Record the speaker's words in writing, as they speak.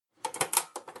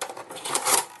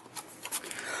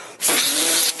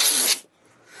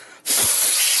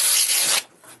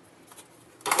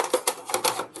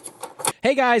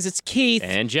Hey guys, it's Keith.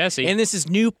 And Jesse. And this is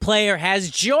New Player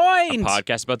Has Joined. A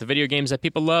podcast about the video games that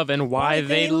people love and why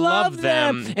they love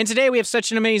them. And today we have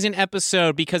such an amazing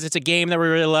episode because it's a game that we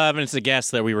really love and it's a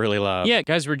guest that we really love. Yeah,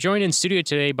 guys, we're joined in studio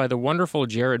today by the wonderful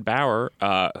Jared Bauer,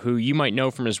 who you might know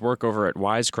from his work over at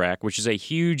Wisecrack, which is a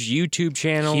huge YouTube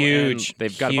channel. Huge.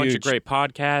 They've got a bunch of great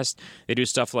podcasts. They do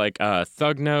stuff like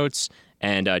Thug Notes.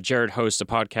 And Jared hosts a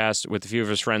podcast with a few of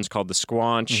his friends called The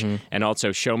Squanch, and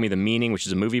also Show Me the Meaning, which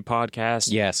is a movie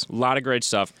podcast. Yes. A lot of great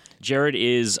stuff. Jared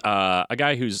is a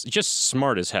guy who's just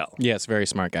smart as hell. Yes, very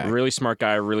smart guy. Really smart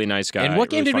guy, really nice guy. And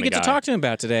what game did we get to talk to him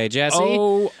about today, Jesse?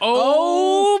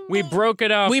 We broke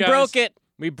it up, We guys. broke it.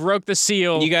 We broke the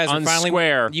seal. You guys on were finally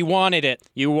Square. You wanted it.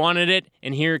 You wanted it,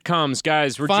 and here it comes,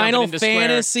 guys. We're Final jumping into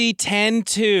Fantasy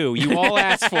X-2. You all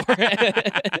asked for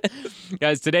it.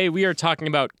 Guys, today we are talking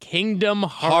about Kingdom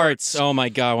Hearts. Oh my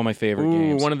god, one of my favorite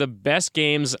games. One of the best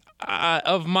games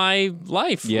of my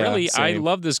life. Yeah, really, I same.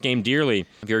 love this game dearly.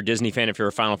 If you're a Disney fan, if you're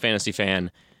a Final Fantasy fan,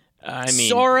 I mean,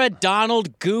 Sora,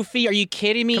 Donald, Goofy, are you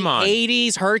kidding me? Come on.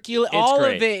 80s, Hercules, It's all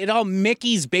great. of it. All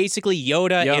Mickey's basically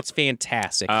Yoda. Yep. It's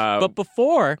fantastic. But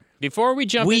before we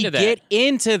jump we into that, get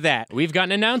into that, we've got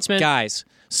an announcement. guys.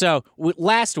 So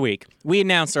last week we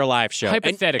announced our live show.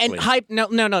 Hypothetically. No.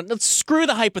 Let's screw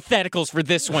the hypotheticals for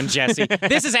this one, Jesse.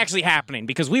 This is actually happening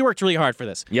because we worked really hard for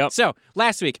this. Yep. So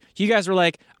last week you guys were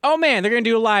like, "Oh man, they're going to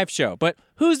do a live show," but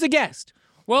who's the guest?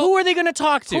 Well, who are they going to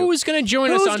talk to? Who's going to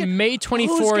join us on May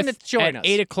 24th gonna join at us?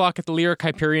 8 o'clock at the Lyric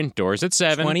Hyperion? Doors at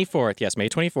 7. 24th, yes, May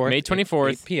 24th. May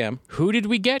 24th. 8 p.m. Who did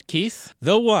we get, Keith?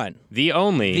 The one. The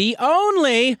only.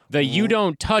 The You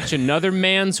don't touch another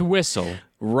man's whistle.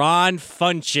 Ron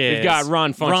Funches. We've got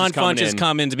Ron Funches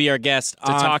coming to be our guest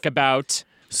to talk about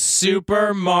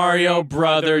Super Mario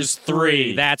Brothers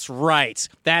 3. That's right.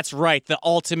 The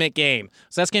ultimate game.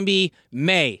 So that's going to be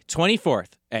May 24th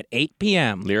at 8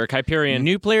 p.m. Lyric Hyperion.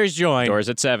 New players join. Doors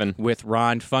at 7. With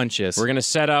Ron Funches. We're going to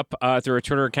set up through our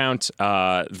Twitter account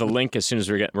the link as soon as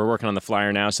we're working on the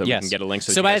flyer now so we can get a link.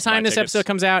 So by the time this episode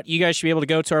comes out, you guys should be able to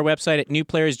go to our website at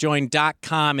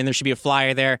newplayersjoin.com, and there should be a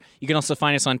flyer there. You can also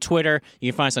find us on Twitter.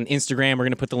 You can find us on Instagram. We're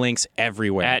going to put the links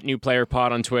everywhere. At New Player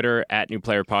Pod on Twitter, at New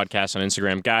Player Podcast on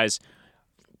Instagram. Guys,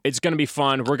 it's going to be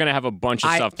fun. We're going to have a bunch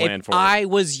of stuff planned for it. If I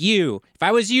was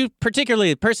you,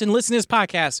 particularly the person listening to this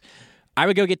podcast, I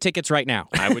would go get tickets right now.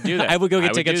 I would do that. I would go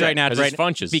get tickets right now. Because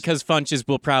Funches. Because Funches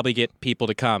will probably get people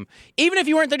to come. Even if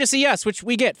you weren't there to see us, which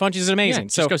we get. Funches is amazing. Yeah,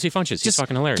 so just go see Funches. He's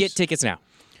fucking hilarious. Get tickets now.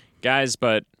 Guys,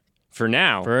 but for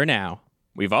now,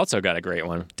 we've also got a great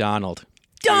one. Donald.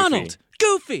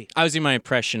 Goofy. I was doing my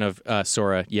impression of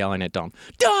Sora yelling at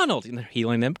Donald. And they're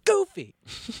healing them. Goofy.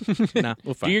 No,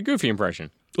 we'll Do find. your Goofy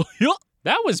impression. Yeah.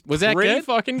 That was that pretty good?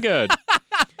 fucking good.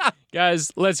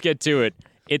 Guys, let's get to it.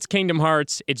 It's Kingdom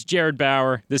Hearts. It's Jared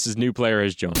Bauer. This is New Player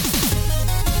Has Joined.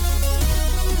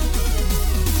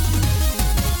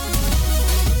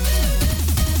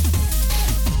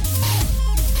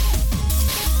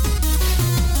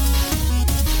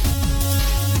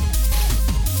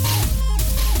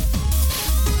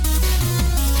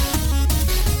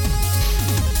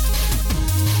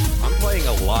 I'm playing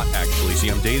a lot, actually. See,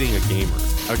 I'm dating a gamer.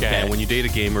 Okay. And when you date a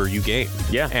gamer, you game.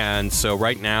 Yeah. And so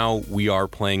right now, we are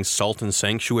playing Salt and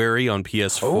Sanctuary on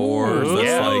PS4. Ooh, That's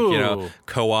yeah. like,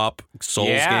 co-op Souls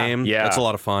game. Yeah. That's a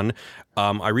lot of fun.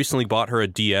 I recently bought her a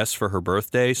DS for her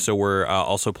birthday, so we're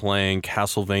also playing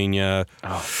Castlevania.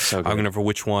 Oh, so good. I'm going to for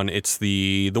which one. It's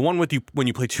the one with you when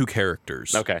you play two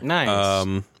characters. Okay.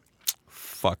 Nice.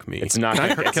 Fuck me. It's not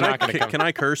gonna come. Can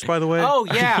I curse, by the way? Oh,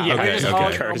 yeah. Yeah, Okay, Just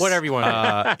okay. call it whatever you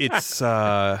want. It's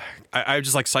I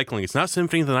just like cycling. It's not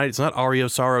Symphony of the Night. It's not Aria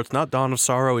of Sorrow. It's not Dawn of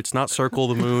Sorrow. It's not Circle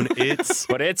of the Moon. It's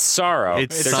But it's sorrow.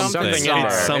 It's There's something. in It's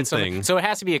there. something. So it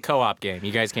has to be a co-op game.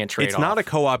 You guys can't trade it's off. not a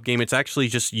co-op game. It's actually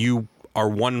just you are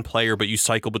one player, but you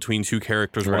cycle between two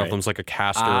characters. One of Right. them's like a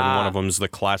caster, and one of them's the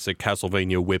classic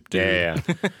Castlevania whip dude. Yeah.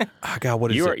 God,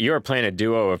 what is it? You are playing a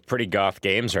duo of pretty goth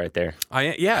games right there.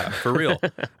 Yeah, for real.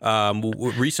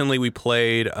 Recently we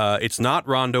played. It's not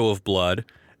Rondo of Blood.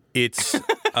 It's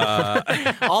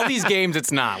All these games,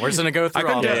 it's not. We're just going to go I through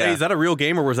couldn't all tell, of them. is that a real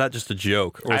game or was that just a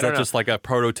joke? Or I was don't that know. just like a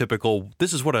prototypical,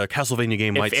 this is what a Castlevania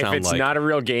game might If sound it's like? not a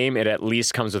real game, it at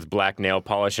least comes with black nail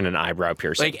polish and an eyebrow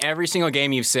piercing. Like every single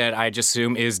game you've said, I just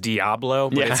assume is Diablo,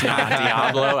 but it's not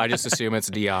Diablo. I just assume it's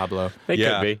Diablo. They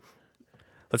Yeah. could be.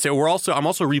 Let's say I'm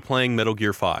also replaying Metal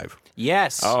Gear 5.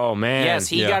 Yes. Oh, man. Yes,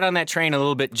 he Yeah. got on that train a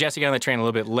little bit. Jesse got on that train a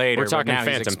little bit later. We're talking but now he's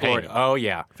Phantom explored. Pain. Oh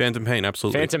yeah. Phantom Pain,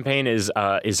 absolutely. Phantom Pain is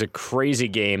a crazy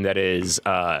game that is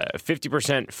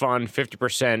 50% fun,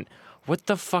 50% what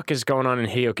the fuck is going on in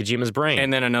Hideo Kojima's brain?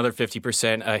 And then another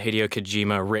 50% Hideo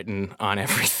Kojima written on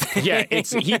everything. Yeah,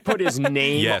 he put his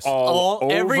name all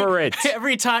over it.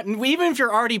 Every time, even if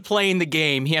you're already playing the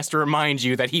game, he has to remind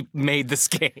you that he made this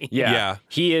game. Yeah.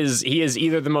 He is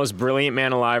either the most brilliant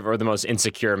man alive or the most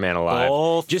insecure man alive.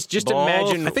 Both. Just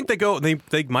imagine. I think they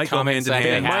might go hand in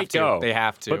hand. They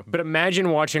have to. But imagine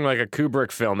watching like a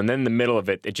Kubrick film, and then in the middle of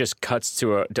it, it just cuts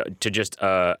to just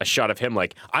a shot of him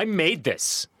like, I made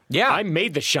this. Yeah. I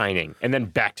made The Shining, and then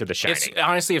back to The Shining.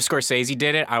 Honestly, if Scorsese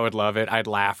did it, I would love it. I'd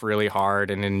laugh really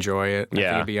hard and enjoy it. I think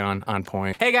it'd be on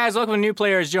point. Hey guys, welcome to New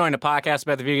Players Join, a podcast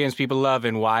about the video games people love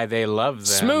and why they love them.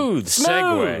 Smooth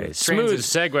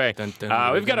segue. Dun,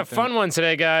 dun, We've got a fun one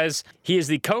today, guys. He is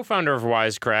the co-founder of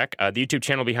Wisecrack, the YouTube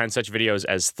channel behind such videos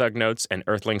as Thug Notes and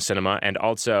Earthling Cinema, and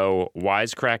also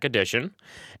Wisecrack Edition.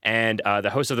 And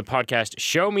the host of the podcast,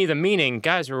 Show Me the Meaning.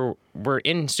 Guys, we're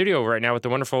in studio right now with the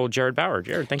wonderful Jared Bauer.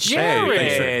 Jared, thank you.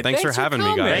 Thanks for having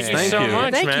me, guys. Thank you so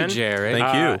much, man. Thank you, Jared.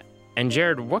 Thank you. And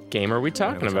Jared, what game are we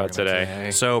talking about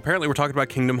today? So apparently we're talking about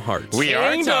Kingdom Hearts. We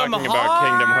are talking about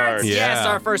Kingdom Hearts. Yeah. Yes,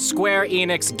 our first Square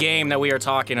Enix game that we are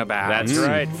talking about. That's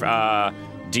right.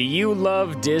 Do you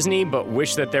love Disney but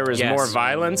wish that there was more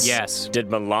violence? Yes. Did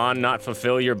Milan not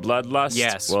fulfill your bloodlust?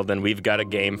 Yes. Well, then we've got a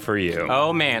game for you.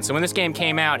 Oh, man. So when this game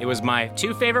came out, it was my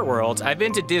two favorite worlds. I've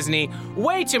been to Disney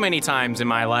way too many times in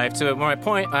my life to my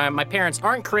point, my parents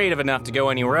aren't creative enough to go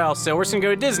anywhere else, so we're just going to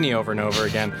go to Disney over and over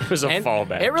again. It was a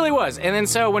fallback. It really was. And then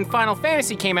so when Final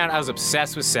Fantasy came out, I was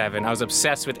obsessed with 7. I was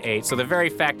obsessed with 8. So the very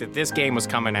fact that this game was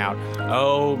coming out,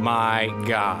 oh my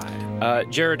God.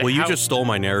 Jared, Well, you just stole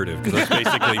my narrative, because that's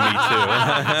basically me,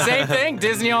 too. Same thing?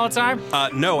 Disney all the time?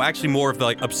 No, actually more of the,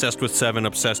 like, obsessed with 7,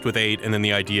 obsessed with 8, and then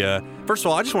the idea... First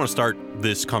of all, I just want to start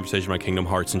this conversation about Kingdom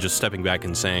Hearts and just stepping back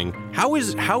and saying, how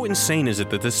insane is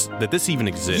it that this even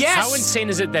exists? Yes! How insane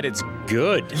is it that it's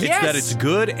good? It's that it's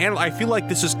good, and I feel like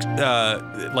this is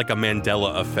like a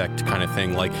Mandela effect kind of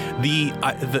thing. Like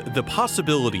the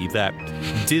possibility that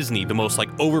Disney, the most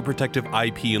like overprotective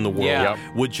IP in the world,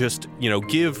 would just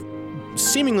give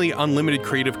seemingly unlimited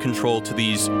creative control to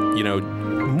these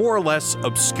more or less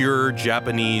obscure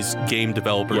Japanese game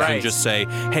developers and just say,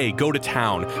 hey, go to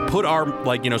town, put our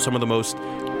some of the most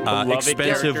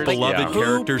expensive, beloved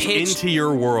characters into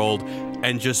your world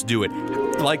and just do it.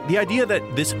 Like the idea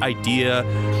that this idea,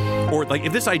 or like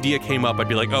if this idea came up, I'd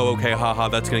be like, oh, okay, haha,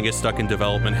 that's gonna get stuck in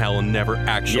development hell and never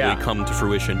actually come to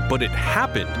fruition. But it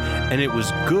happened, and it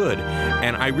was good.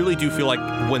 And I really do feel like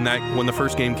when the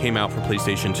first game came out for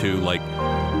PlayStation 2, like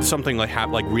something like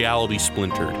reality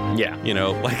splintered. Yeah.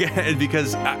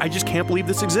 Because I just can't believe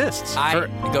this exists.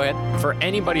 Go ahead. For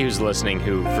anybody who's listening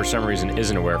who for some reason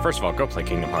isn't aware, first of all, go play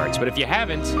Kingdom Hearts. But if you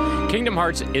haven't, Kingdom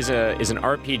Hearts is an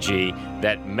RPG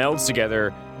that melds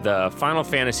together the Final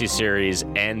Fantasy series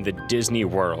and the Disney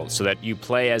world, so that you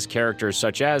play as characters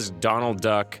such as Donald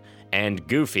Duck and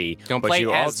Goofy. Don't but play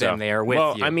you as also, them, they are with you.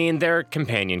 Well, I mean, they're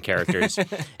companion characters.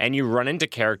 And you run into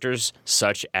characters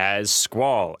such as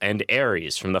Squall and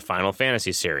Ares from the Final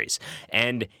Fantasy series.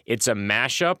 And it's a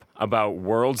mashup about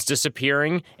worlds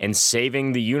disappearing and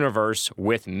saving the universe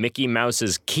with Mickey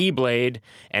Mouse's Keyblade,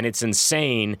 and it's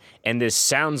insane, and this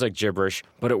sounds like gibberish,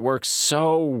 but it works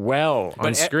so well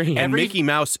on screen. And Mickey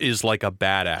Mouse is like a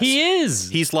badass. He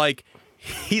is!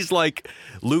 He's like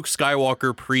Luke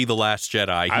Skywalker pre The Last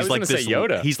Jedi. I was like gonna say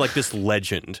Yoda. He's like this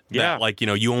legend. Yeah. That,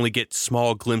 you only get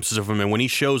small glimpses of him, and when he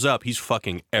shows up, he's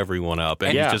fucking everyone up.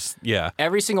 And he's just,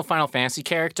 Every single Final Fantasy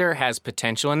character has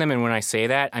potential in them, and when I say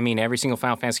that, I mean every single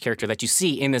Final Fantasy character that you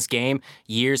see in this game,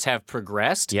 years have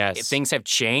progressed. Yes. Things have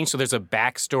changed, so there's a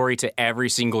backstory to every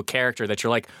single character that you're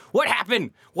like, what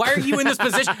happened? Why are you in this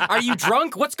position? Are you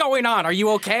drunk? What's going on? Are you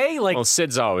okay? Well,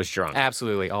 Sid's always drunk.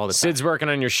 Absolutely, all the time. Sid's working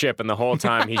on your ship, and the whole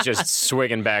time he's just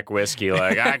swigging back whiskey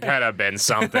like, I could have been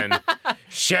something.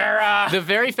 Shara! The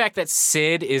very fact that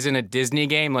Sid is in a Disney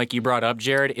game, like you brought up,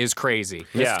 Jared, is crazy.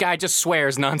 This guy just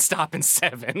swears nonstop in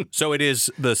 7. So it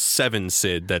is the 7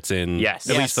 Sid that's in. Yes.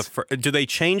 At least the do they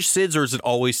change Sids, or is it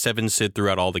always 7 Sid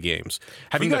throughout all the games?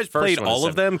 Have From you the guys first played one to all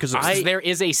of 7. them? Because There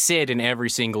is a Sid in every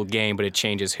single game, but it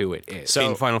changes who it is.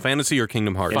 So- in Final Fantasy or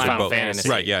Kingdom Hearts? In Or Final both? Fantasy.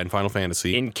 Right, yeah, in Final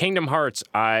Fantasy. In Kingdom Hearts,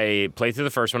 I played through the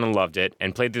first one and loved it,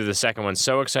 and played through the second one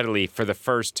so excitedly for the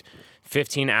first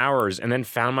 15 hours, and then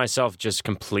found myself just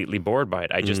completely bored by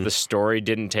it. The story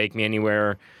didn't take me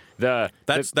anywhere. The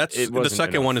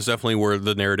second one is definitely where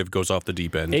the narrative goes off the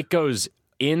deep end. It goes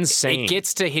insane. It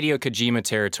gets to Hideo Kojima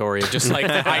territory of just like,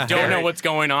 I don't know what's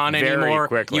going on anymore.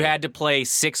 Quickly. You had to play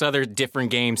 6 other different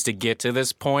games to get to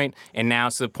this point, and now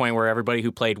it's to the point where everybody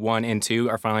who played 1 and 2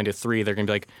 are finally to 3. They're going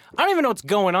to be like, I don't even know what's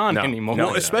going on anymore.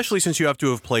 Well, especially since you have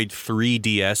to have played 3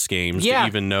 DS games to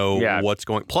even know what's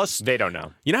going. Plus, they don't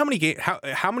know. You know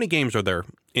how many games are there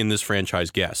in this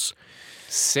franchise? Guess.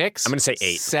 6? I'm going to say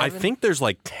 8. 7? I think there's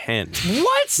like 10.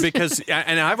 What? Because,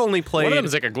 and I've only played... One of them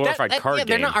is like a glorified card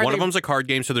game. One of them's a card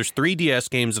game, so there's 3 DS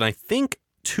games, and I think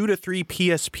 2 to 3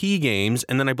 PSP games,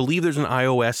 and then I believe there's an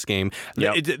iOS game.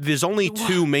 Yep. There's only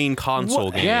 2 main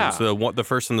console games, the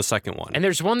first and the second one. And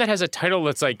there's one that has a title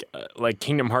that's like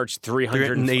Kingdom Hearts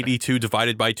 382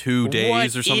 divided by 2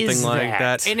 days or something like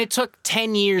that. And it took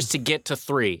 10 years to get to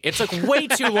 3. It took way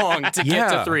too long to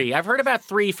get to 3. I've heard about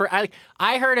 3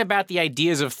 I heard about the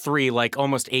ideas of 3 like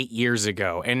almost 8 years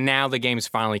ago, and now the game's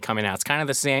finally coming out. It's kind of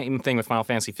the same thing with Final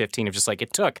Fantasy 15 of just like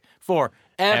it took forever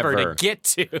to get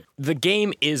to. The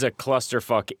game is a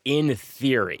clusterfuck in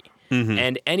theory. Mm-hmm.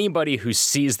 And anybody who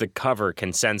sees the cover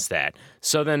can sense that.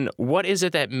 So then what is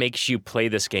it that makes you play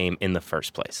this game in the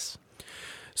first place?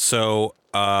 So,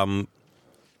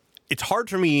 it's hard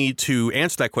for me to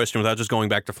answer that question without just going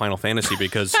back to Final Fantasy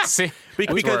because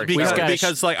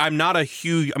because like I'm not a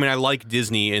huge. I mean, I like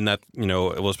Disney in that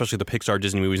especially the Pixar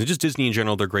Disney movies and just Disney in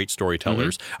general. They're great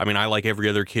storytellers. Mm-hmm. I mean, I like every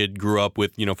other kid grew up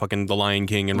with fucking The Lion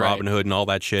King and Robin Hood and all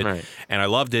that shit, and I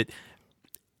loved it.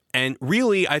 And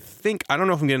really, I don't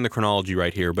know if I'm getting the chronology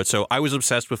right here, but so I was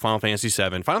obsessed with Final Fantasy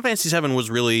VII. Final Fantasy VII was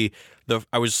really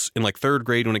I was in like 3rd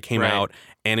grade when it came out,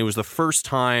 and it was the first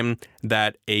time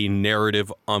that a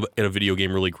narrative in a video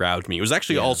game really grabbed me. It was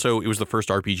actually it was the first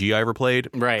RPG I ever played.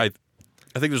 Right.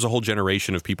 I think there's a whole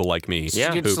generation of people like me.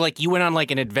 Yeah. It's like you went on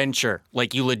like an adventure.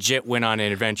 Like you legit went on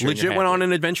an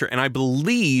adventure. And I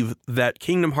believe that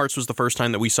Kingdom Hearts was the first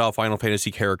time that we saw Final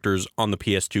Fantasy characters on the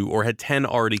PS2, or had 10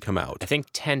 already come out? I think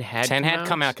 10 had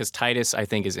come out because Titus, I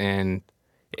think, is in...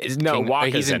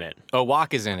 Wakka's in it. Oh,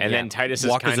 Wakka's in it. And then Titus is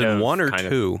Wakka's in 1 or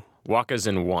 2? Wakka's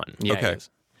in 1. Yeah, okay.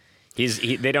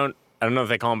 I don't know if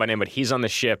they call him by name, but he's on the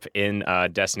ship in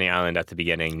Destiny Island at the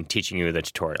beginning, teaching you the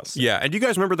tutorials. Yeah, and do you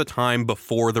guys remember the time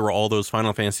before there were all those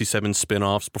Final Fantasy VII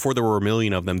spin-offs, before there were a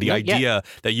million of them, the idea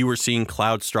that you were seeing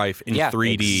Cloud Strife in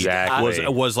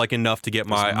 3D was like enough to get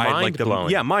my... mind-blowing.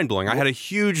 Yeah, mind-blowing. I had a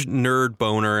huge nerd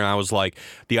boner, and I was like,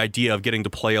 the idea of getting to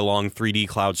play along 3D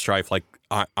Cloud Strife, like,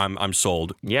 I'm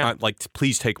sold. Yeah.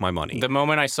 Please take my money. The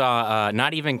moment I saw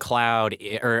not even Cloud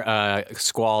or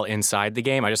Squall inside the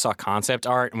game, I just saw concept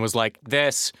art and was like,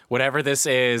 whatever this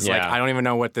is, like, I don't even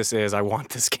know what this is. I want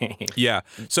this game. Yeah.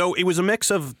 So it was a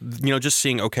mix of, just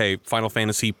seeing, okay, Final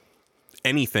Fantasy,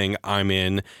 anything I'm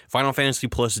in. Final Fantasy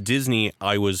plus Disney,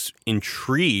 I was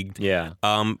intrigued. Yeah.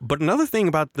 But another thing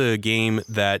about the game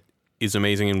that is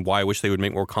amazing and why I wish they would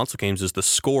make more console games is the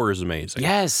score is amazing.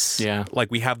 Yes. Yeah.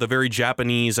 Like we have the very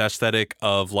Japanese aesthetic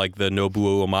of like the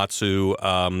Nobuo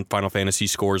Uematsu Final Fantasy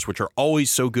scores, which are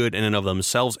always so good in and of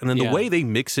themselves. And then the way they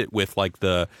mix it with like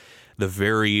the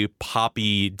very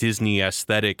poppy Disney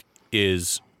aesthetic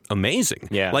is amazing.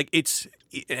 Yeah. Like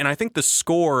and I think the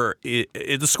score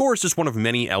is just one of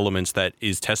many elements that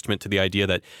is testament to the idea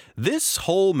that this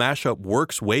whole mashup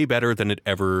works way better than it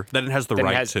has the right to.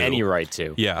 It has any right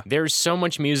to. Yeah. There's so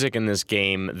much music in this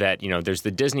game that, there's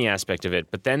the Disney aspect of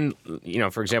it, but then,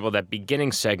 for example, that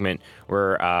beginning segment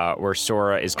where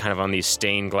Sora is kind of on these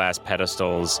stained glass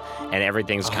pedestals and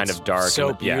everything's kind of dark.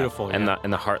 So beautiful. And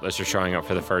the Heartless are showing up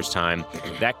for the first time.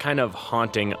 That kind of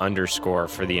haunting underscore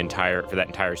for that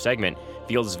entire segment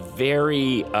feels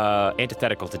very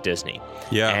antithetical to Disney.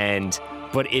 Yeah.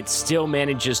 But it still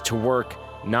manages to work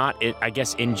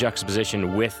in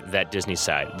juxtaposition with that Disney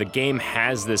side. The game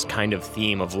has this kind of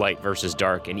theme of light versus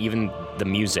dark, and even the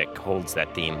music holds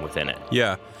that theme within it.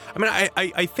 Yeah. I mean,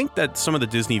 I think that some of the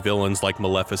Disney villains, like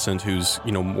Maleficent, who's,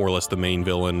 more or less the main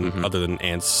villain, other than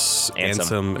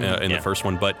Ansem in the first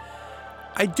one, but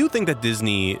I do think that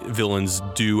Disney villains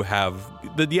do have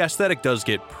the aesthetic does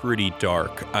get pretty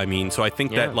dark. I mean, so I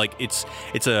think that like it's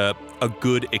a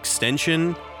good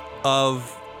extension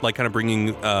of like kind of bringing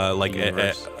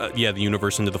the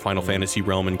universe into the Final Fantasy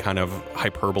realm and kind of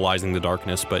hyperbolizing the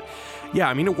darkness. But yeah,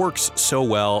 I mean, it works so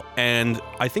well. And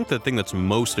I think the thing that's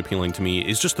most appealing to me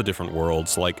is just the different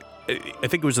worlds. Like, I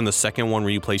think it was in the second one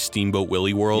where you play Steamboat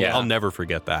Willie World. Yeah. I'll never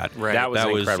forget that. Right. That was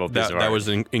an incredible piece of art. That was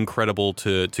incredible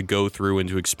to go through and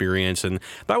to experience. And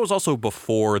that was also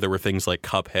before there were things like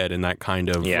Cuphead and that kind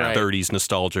of 30s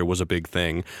nostalgia was a big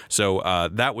thing. So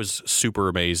that was super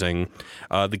amazing.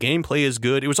 The gameplay is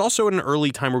good. It was also in an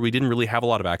early time where we didn't really have a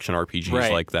lot of action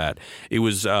RPGs like that. It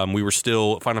was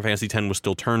Final Fantasy X was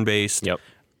still turn-based. Yep.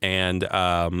 And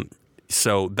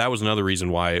So that was another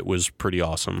reason why it was pretty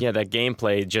awesome. Yeah, that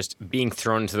gameplay, just being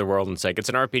thrown into the world and it's like, it's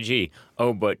an RPG.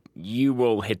 Oh, but you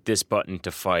will hit this button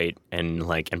to fight and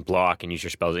block and use your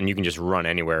spells, and you can just run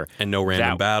anywhere. And no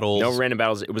random battles. No random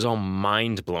battles. It was all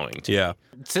mind-blowing to me. Yeah.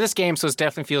 So this game, it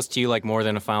definitely feels to you like more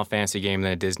than a Final Fantasy game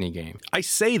than a Disney game. I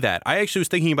say that. I actually was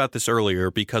thinking about this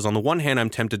earlier because on the one hand, I'm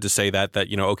tempted to say that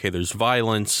okay, there's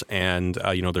violence and,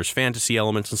 there's fantasy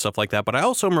elements and stuff like that. But I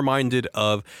also am reminded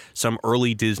of some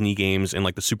early Disney games in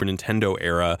like the Super Nintendo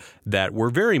era that were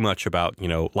very much about,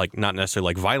 not necessarily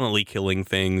like violently killing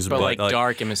things, but like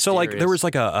dark and mysterious. So like there was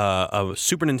like a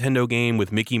Super Nintendo game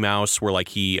with Mickey Mouse where like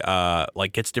he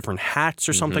gets different hats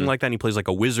or something like that. And he plays like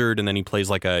a wizard, and then he plays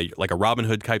like a Robin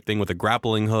Hood type thing with a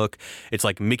grappling hook. It's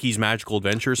like Mickey's Magical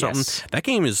Adventure or something. Yes. That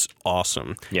game is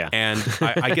awesome. Yeah. And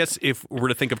I guess if we're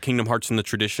to think of Kingdom Hearts in the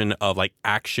tradition of like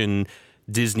action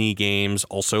Disney games,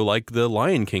 also like the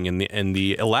Lion King and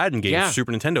the Aladdin games,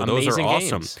 Super Nintendo, those are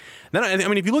awesome. Games. Then I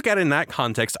mean, if you look at it in that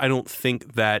context, I don't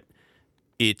think that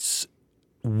it's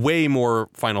way more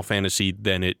Final Fantasy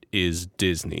than it is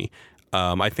Disney.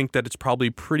 I think that it's probably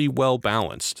pretty well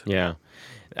balanced. Yeah.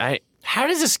 How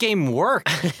does this game work?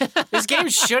 This game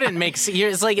shouldn't make sense.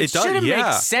 It's like it shouldn't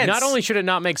make sense. Not only should it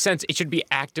not make sense, it should be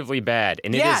actively bad,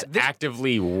 and it is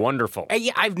actively wonderful.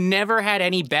 I've never had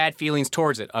any bad feelings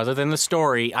towards it, other than the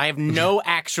story. I have no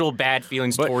actual bad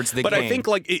feelings towards the game. But I think,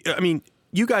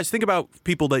 you guys think about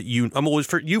people that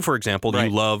for example,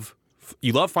 right.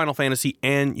 you love Final Fantasy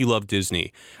and you love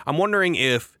Disney. I'm wondering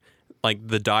if like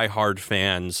the diehard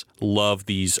fans love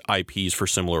these IPs for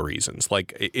similar reasons.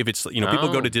 Like if it's,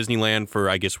 people go to Disneyland for,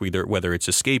 I guess, whether it's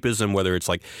escapism, whether it's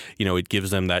like, it gives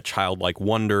them that childlike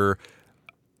wonder.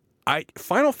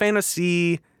 Final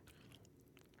Fantasy,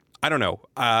 I don't know.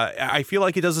 I feel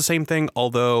like it does the same thing,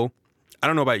 although I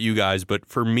don't know about you guys, but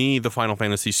for me, the Final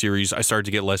Fantasy series, I started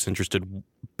to get less interested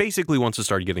basically once it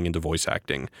started getting into voice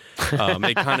acting.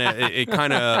 It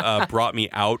kind of brought me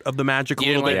out of the magic a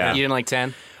little bit. You didn't like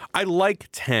 10? I like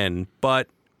 10, but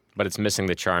it's missing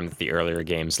the charm that the earlier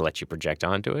games let you project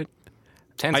onto it.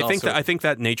 I think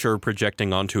that nature of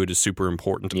projecting onto it is super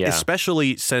important,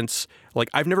 especially since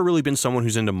I've never really been someone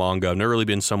who's into manga. I've never really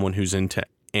been someone who's into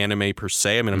anime per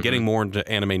se. I mean, I'm getting more into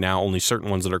anime now, only certain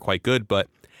ones that are quite good, but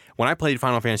when I played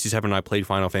Final Fantasy VII and I played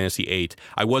Final Fantasy VIII,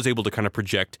 I was able to kind of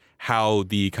project how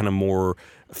the kind of more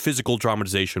physical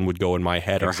dramatization would go in my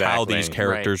head, or how these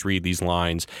characters read these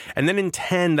lines. And then in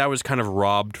 10, that was kind of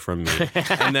robbed from me.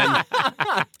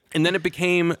 And then it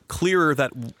became clearer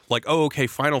that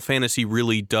Final Fantasy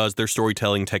really does, their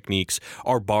storytelling techniques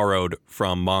are borrowed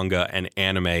from manga and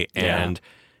anime. And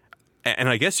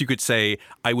I guess you could say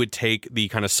I would take the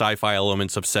kind of sci-fi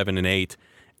elements of 7 and 8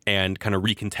 and kind of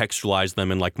recontextualize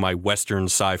them in like my Western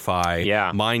sci-fi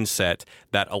mindset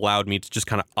that allowed me to just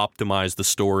kind of optimize the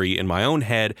story in my own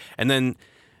head. And then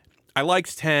I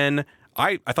liked 10.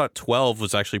 I thought 12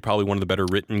 was actually probably one of the better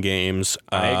written games.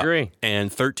 I agree.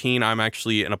 And 13, I'm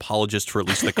actually an apologist for at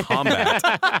least the combat.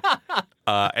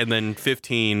 And then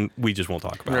 15, we just won't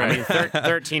talk about. Right. I mean,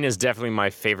 13 is definitely my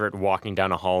favorite walking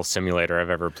down a hall simulator I've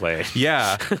ever played.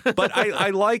 Yeah, but I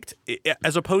liked,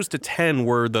 as opposed to 10,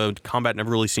 where the combat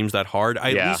never really seems that hard,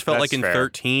 I at least felt like in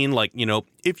 13,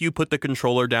 if you put the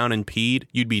controller down and peed,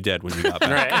 you'd be dead when you got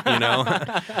back,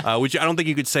 which I don't think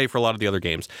you could say for a lot of the other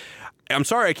games. I'm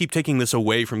sorry I keep taking this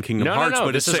away from Kingdom Hearts,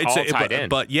 but it's all tied in.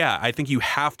 But yeah, I think you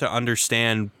have to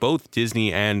understand both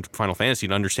Disney and Final Fantasy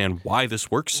to understand why this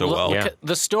works so well. Yeah.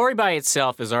 The story by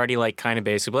itself is already kind of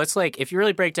basic. But it's if you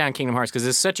really break down Kingdom Hearts, because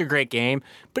it's such a great game,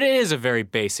 but it is a very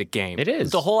basic game. It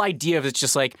is. The whole idea of it's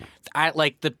just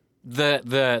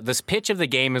this pitch of the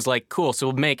game is cool. So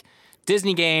we'll make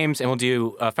Disney games, and we'll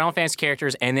do Final Fantasy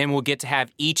characters, and then we'll get to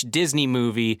have each Disney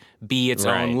movie be its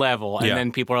own level. And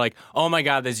then people are like, oh my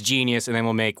God, that's genius. And then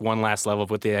we'll make one last level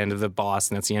with the end of the boss,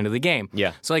 and that's the end of the game.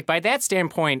 Yeah. So by that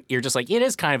standpoint, you're just it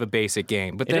is kind of a basic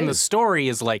game. But then the story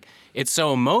is it's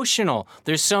so emotional.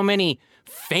 There's so many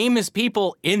famous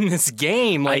people in this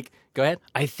game. Go ahead.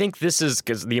 I think this is,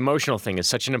 because the emotional thing is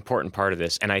such an important part of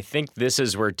this, and I think this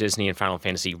is where Disney and Final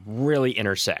Fantasy really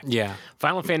intersect. Yeah.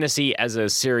 Final Fantasy as a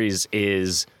series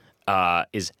is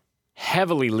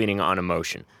heavily leaning on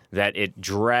emotion, that it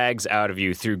drags out of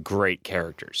you through great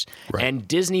characters. Right. And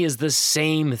Disney is the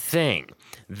same thing.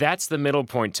 That's the middle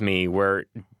point to me, where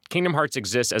Kingdom Hearts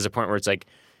exists as a point where it's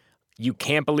you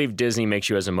can't believe Disney makes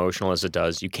you as emotional as it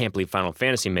does. You can't believe Final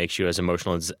Fantasy makes you as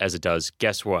emotional as it does.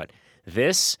 Guess what?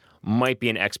 This might be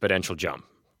an exponential jump.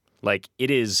 It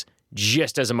is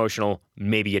just as emotional,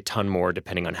 maybe a ton more,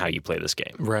 depending on how you play this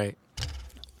game. Right.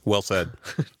 Well said.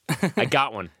 I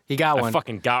got one. He got one. I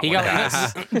fucking got one,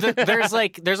 guys.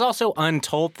 There's also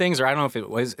untold things, or I don't know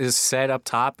if it is said up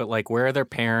top, but like, where are their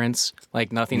parents?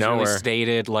 Like, nothing's really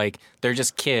stated. Like, they're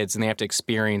just kids and they have to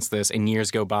experience this, and years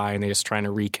go by and they're just trying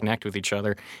to reconnect with each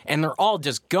other. And they're all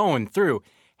just going through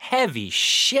heavy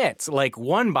shit, like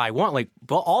one by one, like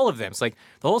all of them. It's like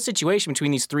the whole situation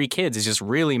between these three kids is just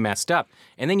really messed up.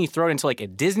 And then you throw it into like a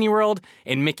Disney World,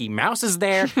 and Mickey Mouse is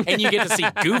there, and you get to see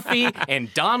Goofy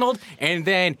and Donald, and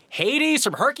then Hades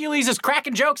from Hercules is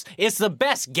cracking jokes. It's the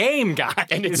best game, guys.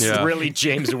 And it's really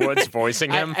James Woods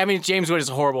voicing him. I mean, James Woods is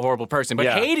a horrible, horrible person, but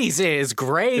Hades is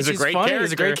great. He's a great funny. character.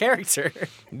 He's a great character.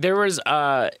 There was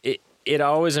it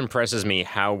always impresses me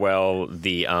how well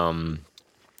the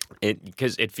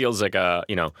because it feels like a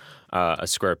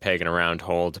square peg in a round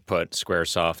hole to put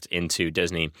Squaresoft into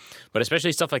Disney, but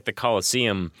especially stuff like the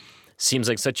Colosseum seems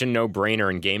like such a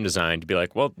no-brainer in game design to be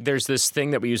like, well, there's this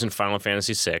thing that we use in Final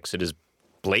Fantasy VI. It is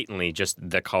blatantly just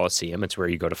the Colosseum. It's where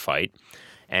you go to fight.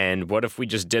 And what if we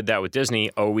just did that with Disney?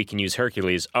 Oh, we can use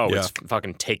Hercules. Oh, it's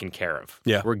fucking taken care of.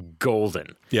 Yeah. We're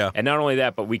golden. Yeah. And not only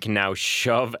that, but we can now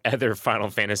shove other Final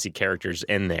Fantasy characters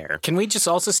in there. Can we just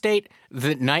also state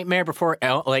that Nightmare Before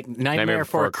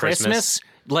Christmas?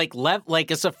 Like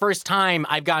it's the first time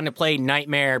I've gotten to play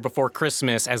Nightmare Before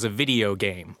Christmas as a video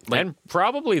game. Like, And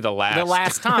probably the last. the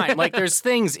last time. Like, there's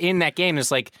things in that game that's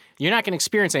like, you're not going to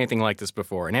experience anything like this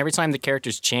before. And every time the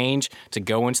characters change to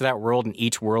go into that world, and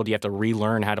each world you have to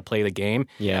relearn how to play the game.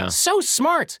 Yeah. So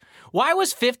smart. Why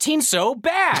was 15 so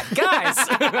bad? Guys.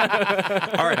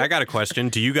 All right, I got a question.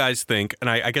 Do you guys think, and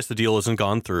I guess the deal isn't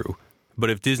gone through, but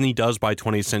if Disney does buy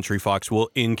 20th Century Fox,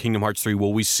 in Kingdom Hearts 3,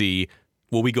 will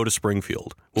we go to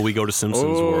Springfield? Will we go to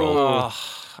Simpsons World? Oh,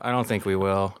 I don't think we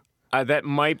will. That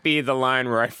might be the line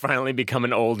where I finally become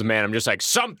an old man. I'm just like,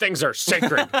 some things are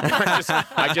sacred.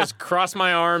 I just cross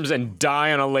my arms and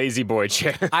die on a lazy boy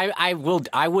chair. I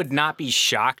would not be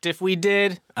shocked if we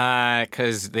did,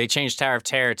 because they changed Tower of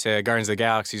Terror to Guardians of the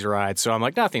Galaxy's ride. So I'm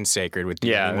like, nothing's sacred with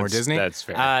more Disney. That's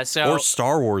fair. Or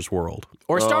Star Wars World.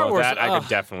 Or Star Wars. That I could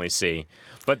definitely see.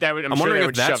 But that would, I'm sure wondering they if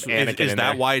would that's shove Anakin is in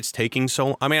that there. why it's taking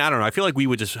so. I mean, I don't know. I feel like we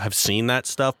would just have seen that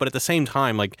stuff, but at the same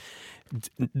time, like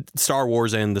Star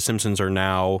Wars and The Simpsons are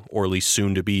now, or at least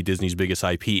soon to be, Disney's biggest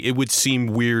IP. It would seem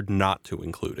weird not to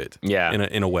include it. Yeah,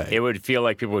 in a way, it would feel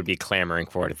like people would be clamoring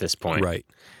for it at this point. Right.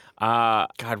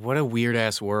 God, what a weird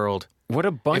ass world. What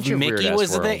a bunch if of Mickey weird-ass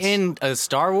was worlds. in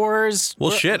Star Wars.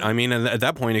 Well, shit. I mean, at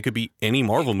that point, it could be any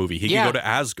Marvel movie. He could go to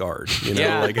Asgard. You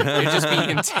know, it'd just be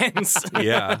intense.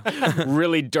 Yeah.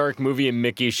 Really dark movie, and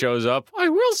Mickey shows up. I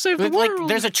will save the world. Like,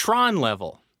 there's a Tron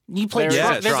level. You play There's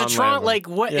Tron. a There's Tron a Tron. level. Like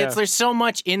what? Yeah. There's so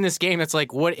much in this game that's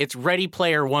like what? It's Ready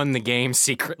Player One, the game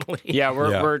secretly. Yeah,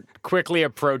 we're quickly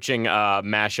approaching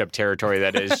mashup territory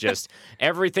that is just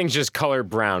everything's just colored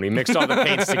brown. We mixed all the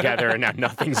paints together, and now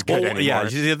nothing's good anymore. Yeah,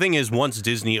 the thing is, once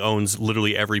Disney owns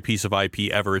literally every piece of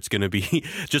IP ever, it's going to be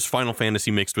just Final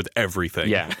Fantasy mixed with everything.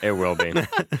 Yeah, it will be.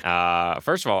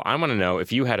 First of all, I want to know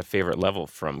if you had a favorite level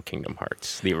from Kingdom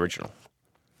Hearts, the original.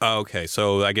 Okay,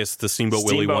 so I guess the Steamboat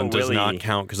Willie one does not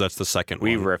count because that's the second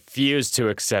We one. refuse to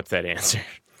accept that answer.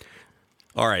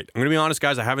 All right, I'm going to be honest,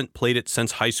 guys. I haven't played it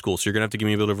since high school, so you're going to have to give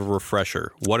me a bit of a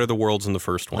refresher. What are the worlds in the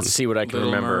first one? Let's see what I can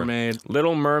Little remember. Mermaid.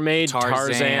 Little Mermaid,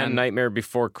 Tarzan. Nightmare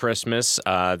Before Christmas.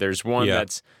 There's one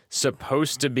that's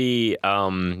supposed to be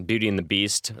Beauty and the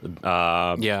Beast.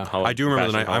 I do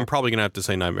remember the night. I'm probably going to have to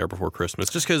say Nightmare Before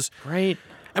Christmas, just because. Right.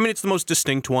 I mean, it's the most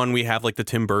distinct one. We have like the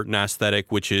Tim Burton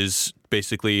aesthetic, which is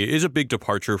basically a big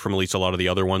departure from at least a lot of the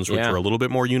other ones, which are a little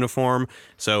bit more uniform.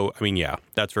 So, I mean,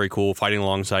 that's very cool. Fighting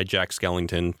alongside Jack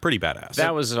Skellington, pretty badass.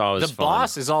 That was always The fun.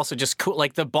 boss is also just cool.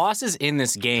 Like, the bosses in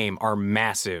this game are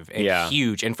massive and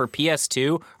huge, and for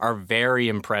PS2 are very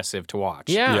impressive to watch.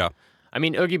 Yeah. I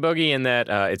mean, Oogie Boogie in that,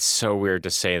 it's so weird to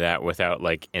say that without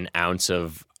like an ounce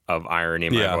of irony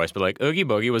in my voice, but like Oogie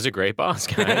Boogie was a great boss,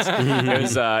 guys.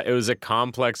 It was a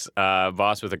complex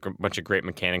boss with a bunch of great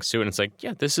mechanics too, and it's like,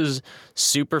 this is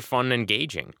super fun and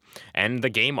engaging. And the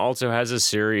game also has a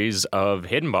series of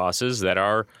hidden bosses that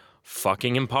are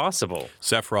fucking impossible.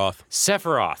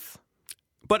 Sephiroth.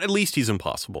 But at least he's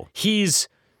impossible. He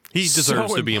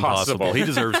deserves to be impossible. He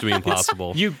deserves to be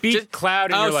impossible. You beat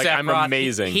Cloud and you're like, I'm Sephiroth,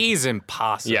 amazing. He's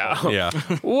impossible. Yeah.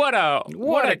 What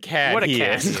a cat he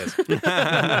is.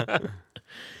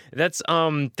 That's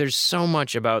there's so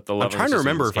much about the level. I'm trying to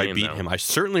remember if I beat him. I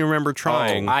certainly remember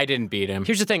trying. I didn't beat him.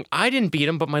 Here's the thing, I didn't beat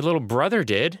him, but my little brother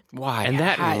did. Why? And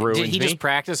that ruined me. Did he just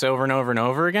practice over and over and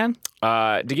over again?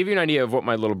 To give you an idea of what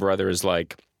my little brother is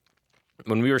like,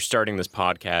 when we were starting this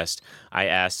podcast, I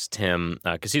asked him,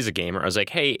 because he's a gamer, I was like,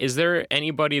 hey, is there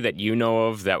anybody that you know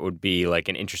of that would be like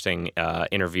an interesting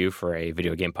interview for a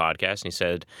video game podcast? And he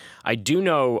said, I do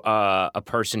know a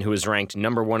person who was ranked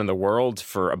number 1 in the world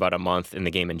for about a month in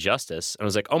the game Injustice. And I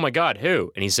was like, oh my God,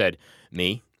 who? And he said,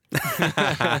 me.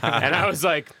 And I was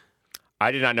like,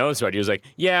 I did not know this about you. He was like,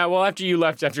 yeah, well, after you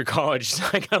left after college,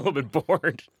 I got a little bit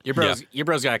bored. Your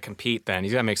bro's got to compete then.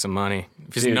 He's got to make some money.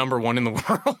 If he's number 1 in the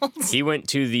world. He went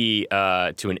to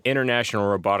to an international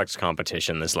robotics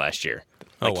competition this last year.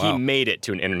 Like, wow. He made it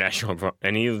to an international,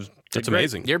 and he was... That's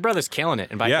amazing. Your brother's killing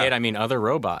it. And by it, I mean other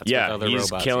robots. Yeah, other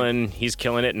he's robots. killing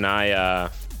it, and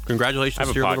I... Congratulations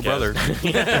to your little brother.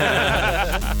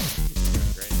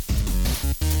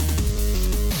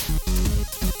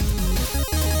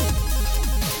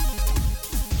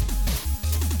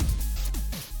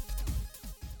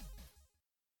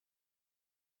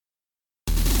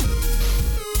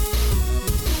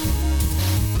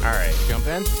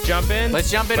 Jump in. Let's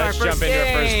jump into our first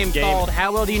game called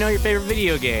How Well Do You Know Your Favorite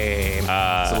Video Game? It's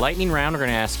a lightning round. We're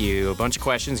going to ask you a bunch of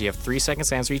questions. You have 3 seconds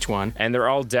to answer each one. And they're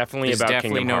all definitely about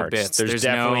Kingdom Hearts. Bits. There's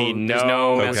definitely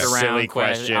no silly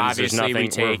questions. Obviously, we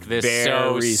take this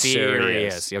so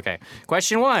serious. Okay.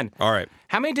 Question 1. All right.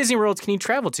 How many Disney Worlds can you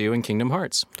travel to in Kingdom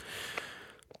Hearts?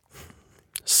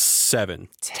 7.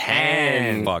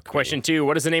 10. Fuck Question me. 2.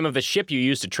 What is the name of the ship you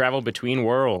use to travel between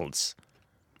worlds?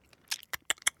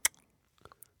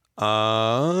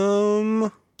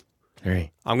 I'm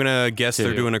 3. gonna guess 2.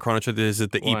 they're doing a chrono trigger. Is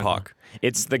it the 1. Epoch?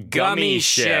 It's the gummy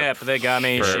ship. The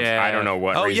gummy ship. I don't know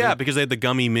what Oh reason. yeah, because they had the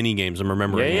gummy mini games. I'm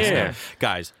remembering this Yeah. now.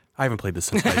 Guys, I haven't played this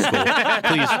since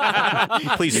high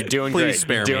school. Please, You're doing please great.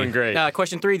 spare You're doing me. great.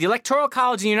 Question 3. The Electoral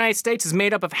College in the United States is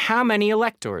made up of how many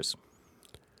electors?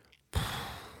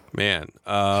 Man,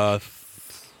 I'm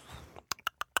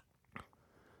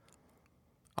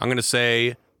gonna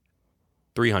say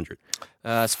 300.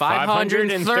 It's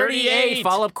 538.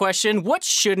 Follow-up question. What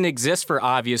shouldn't exist for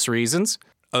obvious reasons?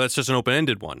 Oh, that's just an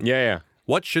open-ended one. Yeah.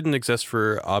 What shouldn't exist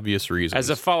for obvious reasons?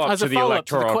 As a follow-up to the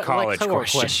Electoral College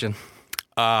question.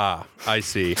 Ah, I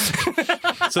see.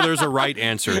 So there's a right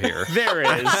answer here. There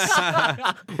is.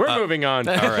 We're moving on.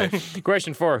 All right.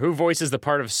 Question 4. Who voices the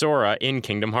part of Sora in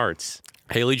Kingdom Hearts?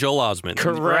 Haley Joel Osment.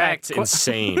 Correct.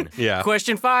 Insane. Yeah.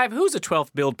 Question 5. Who's a 12th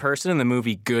build person in the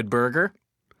movie Good Burger?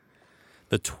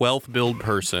 The 12th build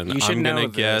person. You should I'm gonna know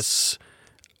guess.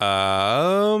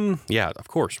 Yeah, of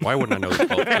course. Why wouldn't I know the 12th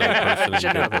build person in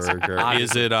Good Burger?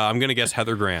 Is it? I'm gonna guess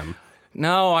Heather Graham.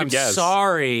 No, I'm guess.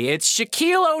 sorry. It's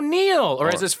Shaquille O'Neal, or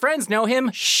as his friends know him,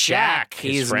 Shaq.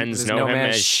 His friends know him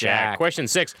as Shaq. Question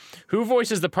 6. Who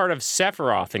voices the part of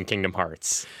Sephiroth in Kingdom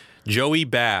Hearts? Joey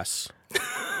Bass.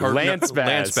 Lance Bass.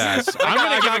 Lance Bass. I'm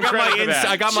going to give him credit for that.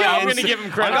 I got my I'm going to give him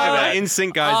credit for that.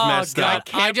 NSYNC guys messed up.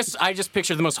 I just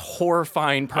pictured the most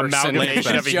horrifying person.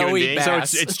 Amalgamation of a human Joey being.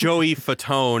 Bass. So it's Joey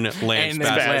Fatone, Lance And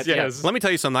Bass. yes. Let me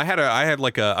tell you something. I had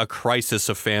like a crisis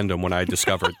of fandom when I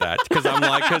discovered that because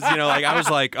I was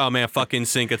like, oh man, fuck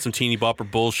NSYNC, it's some teeny bopper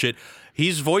bullshit.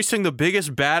 He's voicing the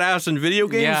biggest badass in video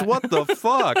games? Yeah. What the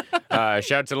fuck?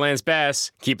 Shout out to Lance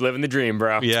Bass. Keep living the dream,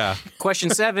 bro. Yeah. Question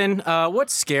 7.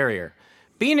 What's scarier?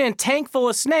 Being in a tank full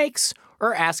of snakes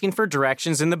or asking for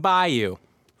directions in the bayou?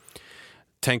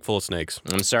 Tank full of snakes.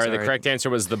 I'm sorry, the correct answer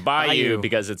was the bayou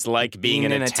because it's like being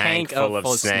in a tank full of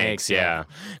snakes. Yeah.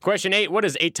 Question 8. What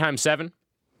is 8 times 7?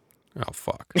 Oh,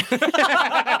 fuck.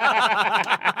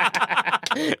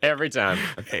 Every time.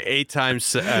 8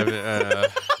 times...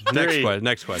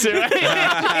 next question. Even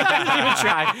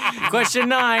try. Question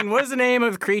 9. What is the name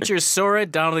of the creatures Sora,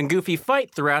 Donald, and Goofy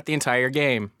fight throughout the entire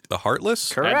game? The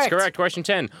Heartless? Correct. That's correct. Question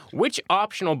 10. Which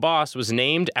optional boss was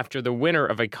named after the winner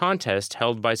of a contest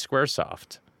held by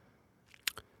Squaresoft?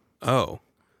 Oh.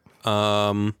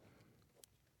 That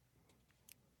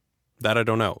I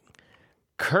don't know.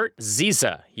 Kurt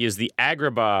Ziza. He is the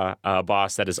Agrabah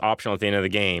boss that is optional at the end of the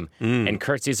game. And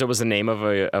Kurt Ziza was the name of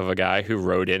a guy who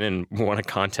wrote in and won a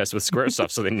contest with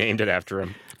Squaresoft, so they named it after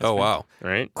him. Oh, wow.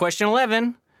 Right? Question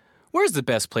 11. Where's the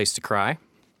best place to cry?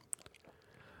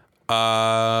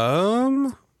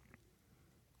 I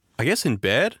guess in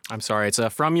bed? I'm sorry. It's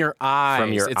from your eyes.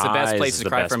 From your it's eyes. the best place to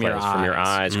cry best from your place, eyes. From your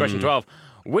eyes. Question 12.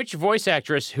 Which voice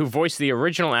actress who voiced the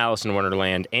original Alice in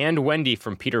Wonderland and Wendy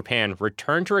from Peter Pan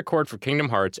returned to record for Kingdom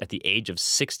Hearts at the age of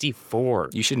 64?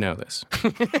 You should know this.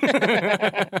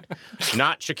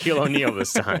 Not Shaquille O'Neal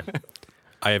this time.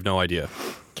 I have no idea.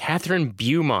 Catherine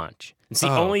Beaumont. It's the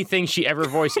only thing she ever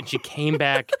voiced, and she came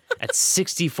back at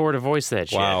 64 to voice that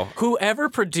shit. Wow. Whoever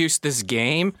produced this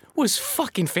game was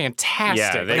fucking fantastic.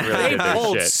 Yeah, they really did their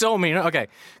pulled shit. so many. Okay,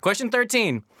 question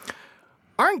 13.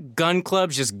 Aren't gun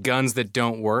clubs just guns that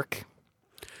don't work?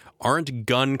 Aren't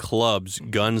gun clubs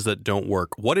guns that don't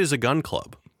work? What is a gun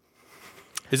club?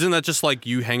 Isn't that just like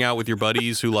you hang out with your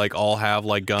buddies who like all have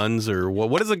like guns, or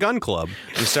what is a gun club?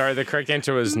 I'm sorry, the correct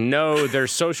answer was no. They're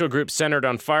social groups centered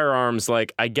on firearms.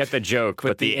 Like, I get the joke,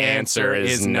 but the answer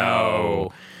is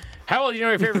no. How well do you know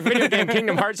your favorite video game,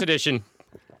 Kingdom Hearts Edition?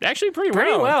 Actually, pretty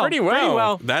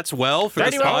well. That's well for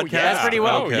Pretty this well. podcast? Yeah. That's pretty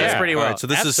well. Okay. That's pretty well. All right, so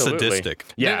this Absolutely. is sadistic.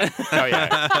 Yeah. Oh,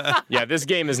 yeah. Yeah, this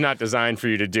game is not designed for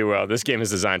you to do well. This game is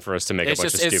designed for us to make a bunch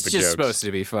of stupid It's just jokes. supposed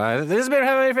to be fun. This has been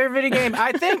my favorite video game.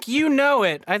 I think you know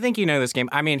it. I think you know this game.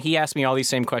 I mean, he asked me all these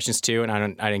same questions too, and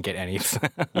I didn't get any of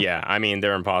them. Yeah, I mean,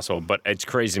 they're impossible, but it's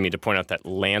crazy to me to point out that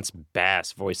Lance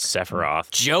Bass voiced Sephiroth.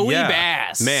 Joey Yeah.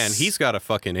 Bass. Man, he's got a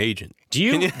fucking agent. Do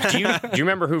you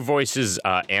remember who voices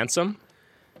Ansem?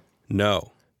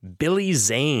 No. Billy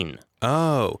Zane.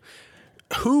 Oh.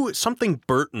 Something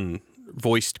Burton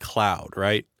voiced Cloud,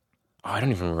 right? Oh, I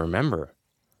don't even remember.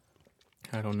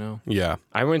 I don't know. Yeah.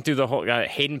 I went through the whole.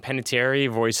 Hayden Panettiere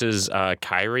voices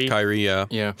Kyrie. Kyrie, yeah.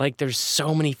 Yeah. Like, there's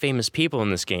so many famous people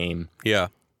in this game. Yeah.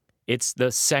 It's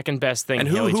the second best thing And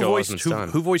Haley who Joel voiced Osment's done.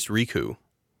 who voiced Riku?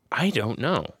 I don't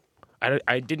know.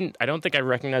 I don't think I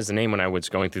recognized the name when I was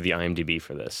going through the IMDb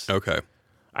for this. Okay.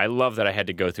 I love that I had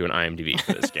to go through an IMDb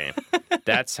for this game.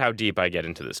 That's how deep I get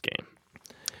into this game.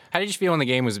 How did you feel when the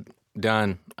game was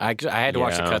done? I had to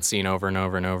watch the Yeah. cutscene over and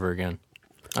over and over again.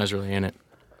 I was really in it.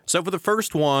 So for the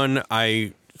first one,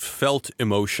 I felt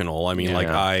emotional. I mean, like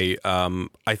I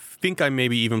think I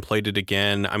maybe even played it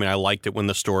again. I mean, I liked it when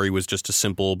the story was just a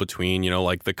simple between,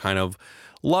 like the kind of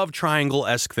love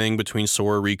triangle-esque thing between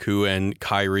Sora, Riku, and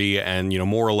Kairi, and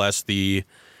more or less the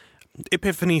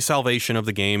epiphany salvation of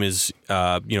the game is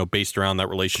based around that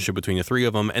relationship between the three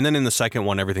of them. And then in the second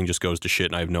one, everything just goes to shit,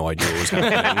 and I have no idea what was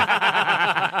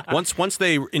happening. Once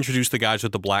they introduce the guys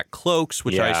with the black cloaks,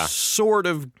 which I sort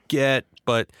of get,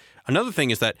 but another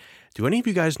thing is that, do any of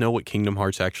you guys know what Kingdom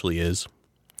Hearts actually is?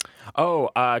 Oh,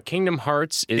 Kingdom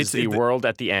Hearts is the world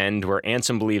at the end where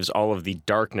Ansem believes all of the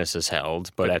darkness is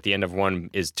held, but at the end of one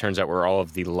turns out where all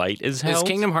of the light is held. Is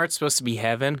Kingdom Hearts supposed to be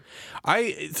heaven?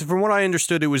 From what I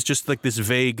understood, it was just like this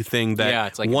vague thing that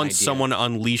it's like once someone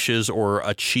unleashes or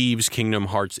achieves Kingdom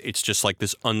Hearts, it's just like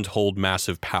this untold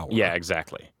massive power. Yeah,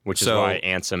 exactly. Which is why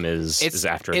Ansem is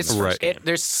after it's the first game.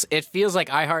 It feels like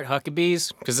I Heart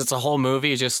Huckabees because it's a whole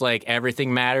movie. It's just like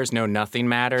everything matters, no nothing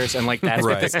matters, and like that's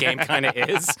what this game kind of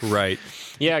is. Right.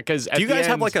 Yeah, because do you guys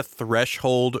have like a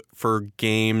threshold for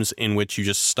games in which you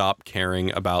just stop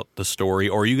caring about the story,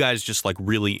 or are you guys just like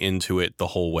really into it the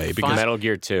whole way? Because Metal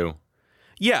Gear 2.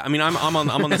 Yeah, I mean, I'm on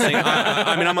the same.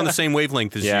 I'm on the same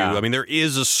wavelength as you. I mean, there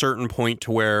is a certain point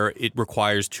to where it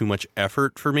requires too much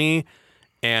effort for me,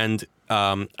 and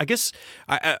I guess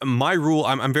my rule.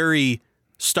 I'm very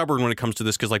stubborn when it comes to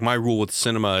this because like my rule with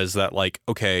cinema is that like,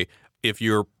 okay, if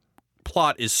your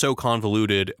plot is so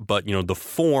convoluted, but the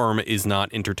form is not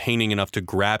entertaining enough to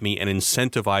grab me and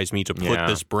incentivize me to put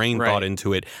this brain thought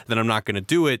into it, then I'm not going to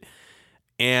do it.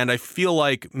 And I feel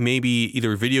like maybe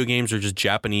either video games or just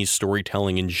Japanese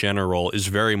storytelling in general is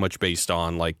very much based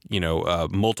on like,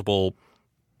 multiple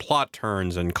plot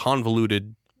turns and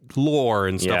convoluted lore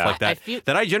and stuff like that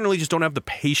that I generally just don't have the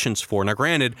patience for. Now,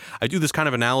 granted, I do this kind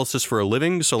of analysis for a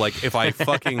living, so like if I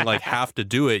fucking like have to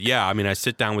do it, I mean, I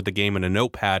sit down with the game in a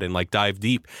notepad and like dive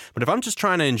deep. But if I'm just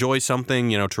trying to enjoy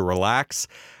something, to relax,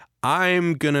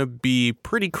 I'm gonna be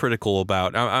pretty critical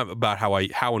about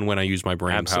how and when I use my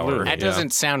brain power. That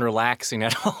doesn't sound relaxing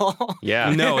at all.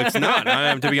 Yeah, no, it's not.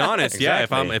 To be honest,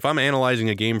 exactly. If I'm analyzing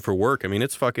a game for work, I mean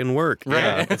it's fucking work. Right,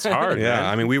 yeah. It's hard. Yeah, man.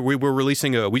 I mean we were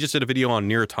releasing we just did a video on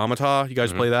Nier Automata. You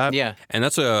guys play that? Yeah, and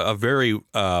that's a very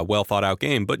well thought out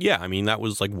game. But yeah, I mean that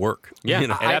was like work. Yeah,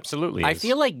 it absolutely. I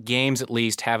feel like games at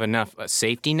least have enough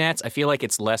safety nets. I feel like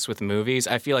it's less with movies.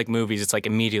 I feel like movies, it's like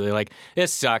immediately like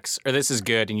this sucks or this is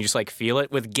good, and you just like feel it.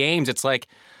 With games, it's like,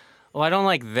 well, I don't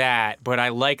like that, but I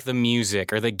like the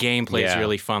music or the gameplay is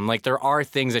really fun. Like there are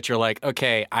things that you're like,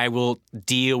 okay, I will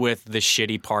deal with the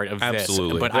shitty part of this,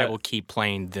 but I will keep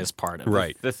playing this part of it.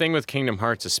 Right. The thing with Kingdom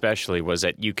Hearts especially was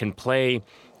that you can play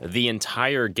the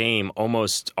entire game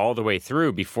almost all the way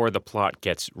through before the plot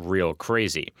gets real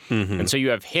crazy. Mm-hmm. And so you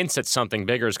have hints that something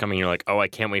bigger is coming. You're like, oh, I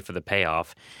can't wait for the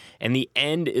payoff. And the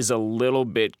end is a little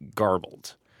bit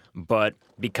garbled. But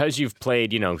because you've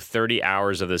played, 30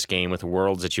 hours of this game with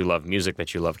worlds that you love, music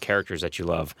that you love, characters that you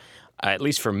love, at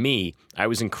least for me, I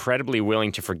was incredibly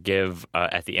willing to forgive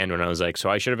at the end when I was like, so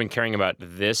I should have been caring about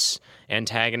this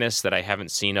antagonist that I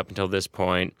haven't seen up until this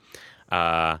point,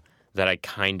 that I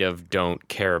kind of don't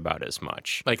care about as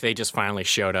much. Like they just finally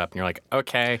showed up and you're like,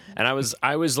 okay. And I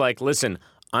was like, listen,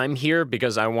 I'm here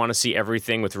because I want to see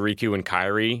everything with Riku and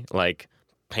Kairi, like,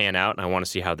 pan out, and I want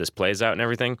to see how this plays out and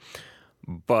everything.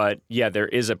 But yeah, there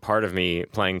is a part of me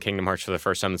playing Kingdom Hearts for the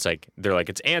first time that's like, they're like,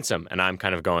 it's Ansem, and I'm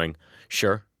kind of going,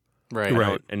 sure.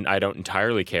 Right. I don't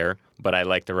entirely care, but I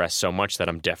like the rest so much that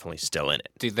I'm definitely still in it.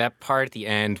 Dude, that part at the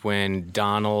end when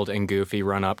Donald and Goofy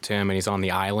run up to him and he's on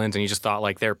the island and you just thought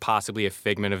like they're possibly a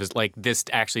figment of his, like this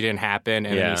actually didn't happen,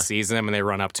 and then he sees them and they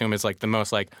run up to him. It's like the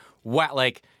most like, what,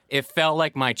 like it felt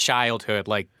like my childhood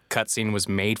like cutscene was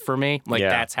made for me. Like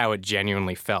that's how it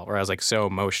genuinely felt, where I was like so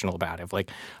emotional about it. Like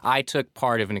I took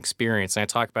part of an experience, and I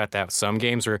talk about that with some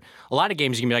games where a lot of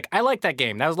games you can be like, I like that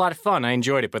game. That was a lot of fun. I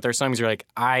enjoyed it. But there's some games you're like,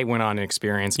 I went on an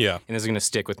experience and this is going to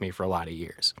stick with me for a lot of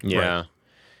years. Yeah. Right.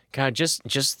 God,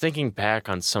 just thinking back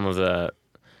on some of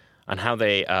on how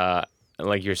they,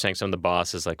 like you were saying, some of the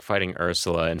bosses, like fighting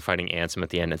Ursula and fighting Ansem at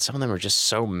the end, and some of them are just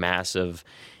so massive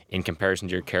in comparison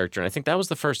to your character. And I think that was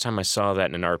the first time I saw that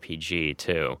in an RPG,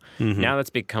 too. Mm-hmm. Now that's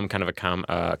become kind of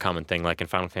a common thing, like in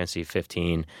Final Fantasy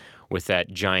 15 with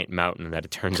that giant mountain that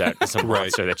it turns out is a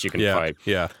monster that you can fight.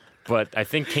 Yeah. But I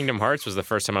think Kingdom Hearts was the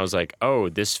first time I was like, oh,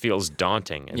 this feels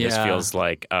daunting. And this feels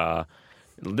like an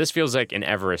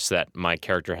Everest that my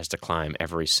character has to climb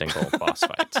every single boss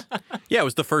fight. Yeah, it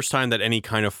was the first time that any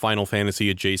kind of Final Fantasy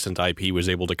adjacent IP was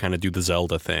able to kind of do the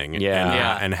Zelda thing.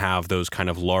 And have those kind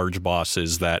of large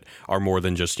bosses that are more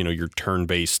than just, your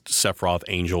turn-based Sephiroth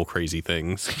angel crazy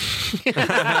things.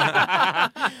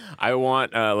 I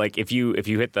want, like, if you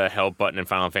hit the help button in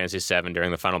Final Fantasy VII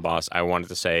during the final boss, I want it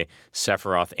to say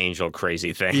Sephiroth angel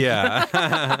crazy thing. Yeah.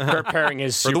 Preparing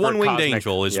his super or the one-winged cosmic,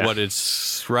 angel is what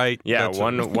it's, right? Yeah,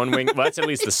 one wing. Well, that's at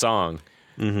least the song.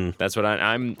 Mm-hmm. That's what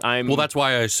I'm. Well, that's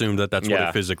why I assumed that's what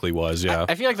it physically was. Yeah.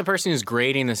 I feel like the person who's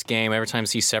grading this game every time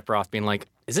sees Sephiroth being like,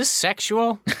 "Is this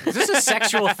sexual? Is this a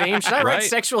sexual theme? Should I write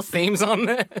sexual themes on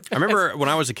this?" I remember when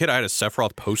I was a kid, I had a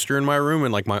Sephiroth poster in my room,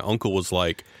 and like my uncle was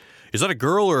like, "Is that a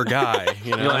girl or a guy?"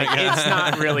 You're like, it's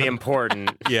not really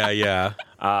important. Yeah.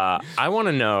 I want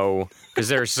to know. Because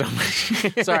there's so much.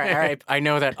 Sorry, I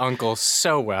know that uncle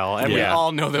so well, and we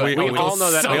all know that. We all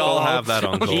know that. We all have that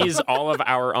uncle. He's all of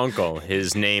our uncle.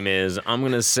 His name is, I'm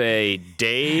going to say,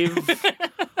 Dave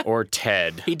or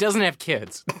Ted. He doesn't have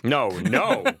kids.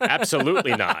 No,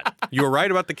 absolutely not. You were right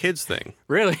about the kids thing.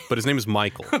 Really? But his name is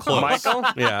Michael. Close. Michael?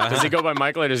 Yeah. Does he go by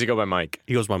Michael or does he go by Mike?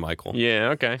 He goes by Michael.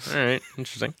 Yeah. Okay. All right.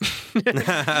 Interesting.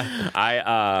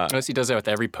 Notice he does that with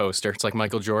every poster. It's like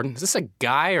Michael Jordan. Is this a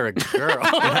guy or a girl?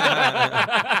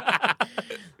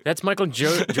 That's Michael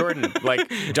Jordan,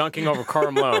 like dunking over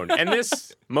Karl Malone. And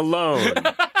this Malone,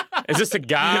 is this a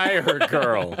guy or a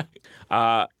girl?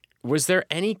 Was there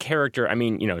any character? I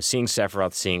mean, seeing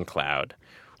Sephiroth, seeing Cloud.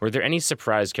 Were there any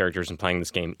surprise characters in playing this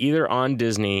game, either on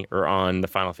Disney or on the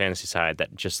Final Fantasy side,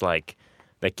 that just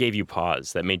that gave you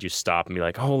pause, that made you stop and be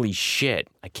like, holy shit,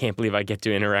 I can't believe I get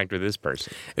to interact with this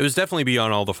person? It was definitely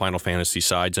beyond all the Final Fantasy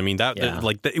sides. I mean,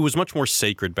 it was much more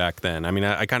sacred back then. I mean,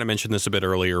 I kind of mentioned this a bit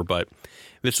earlier, but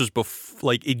this was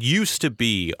it used to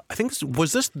be, I think,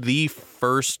 was this the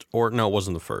first, or no, it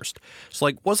wasn't the first.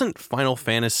 So wasn't Final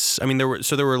Fantasy, I mean, there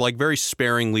were like very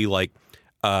sparingly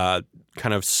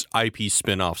kind of IP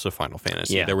spin-offs of Final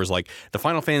Fantasy. Yeah. There was like the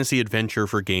Final Fantasy Adventure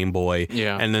for Game Boy,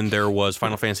 and then there was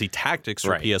Final Fantasy Tactics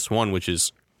for PS1, which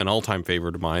is an all-time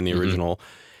favorite of mine, the original.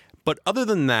 But other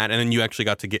than that, and then you actually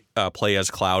got to get play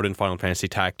as Cloud in Final Fantasy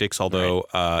Tactics, although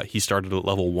he started at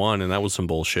level 1, and that was some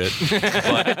bullshit.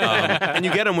 But, and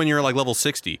you get him when you're like level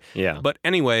 60. Yeah. But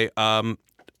anyway,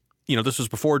 this was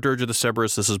before Dirge of the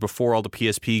Cerberus. This is before all the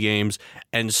PSP games.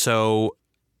 And so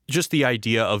just the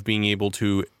idea of being able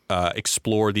to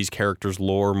explore these characters'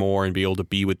 lore more and be able to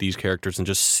be with these characters and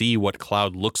just see what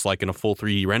Cloud looks like in a full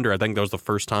 3D render. I think that was the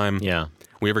first time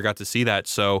we ever got to see that.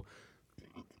 So,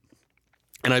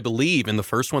 and I believe in the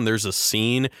first one, there's a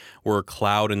scene where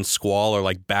Cloud and Squall are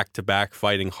like back-to-back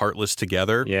fighting Heartless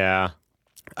together. Yeah.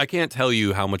 I can't tell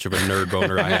you how much of a nerd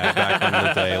boner I had back in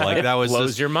the day. Like that was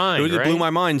blows your mind, It blew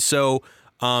my mind. So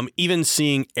even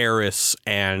seeing Aeris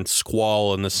and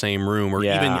Squall in the same room, or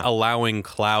even allowing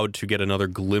Cloud to get another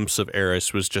glimpse of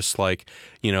Aeris, was just like,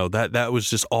 that was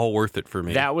just all worth it for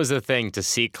me. That was the thing, to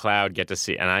see Cloud get to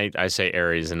see, and I say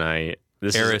Ares, and Aerith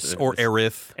or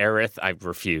Aerith. Aerith, I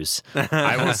refuse.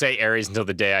 I will say Ares until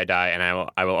the day I die, and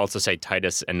I will also say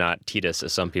Titus and not Titus,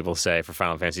 as some people say for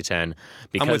Final Fantasy X,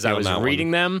 because I was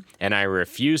reading them and I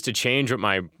refused to change what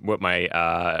my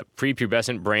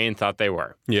prepubescent brain thought they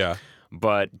were. Yeah.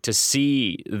 But to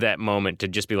see that moment, to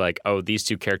just be like, oh, these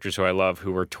two characters who I love,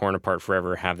 who were torn apart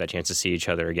forever, have that chance to see each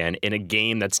other again in a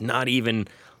game that's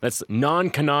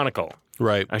non-canonical.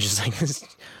 Right. I was just like,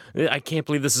 I can't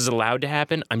believe this is allowed to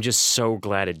happen. I'm just so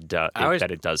glad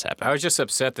that it does happen. I was just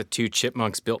upset that 2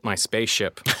 chipmunks built my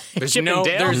spaceship. There's Chip and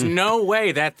Dale? there's no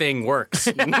way that thing works.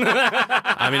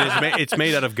 I mean, it's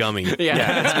made out of gummy.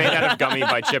 Yeah, it's made out of gummy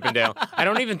by Chip and Dale. I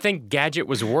don't even think Gadget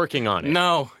was working on it.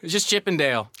 No, it's just Chip and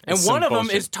Dale. And It's one some of them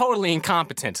bullshit. is totally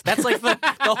incompetent. That's like the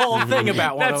whole thing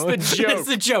about one of them. That's the joke. That's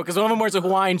the joke, because one of them wears a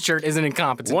Hawaiian shirt, is an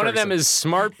incompetent One of person. them is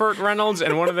smart Burt Reynolds,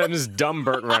 and one of them is dumb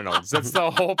Burt Reynolds. That's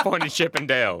the whole point of Chip and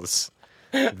Dale's.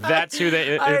 That's who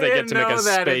they I get didn't to make know a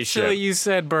that spaceship. until you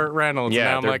said Burt Reynolds. Yeah,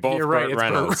 now I'm they're like, both you're right, Burt it's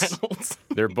Reynolds. Burt Reynolds.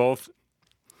 They're both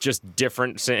just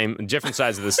different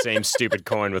sides of the same stupid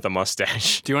coin with a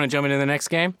mustache. Do you want to jump into the next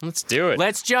game? Let's do it.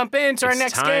 Let's jump into our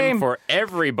next time game. for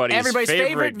everybody's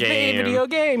favorite game. video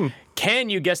game. Can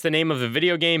you guess the name of the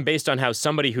video game based on how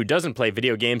somebody who doesn't play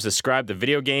video games described the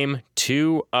video game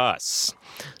to us?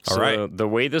 All So right. the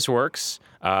way this works,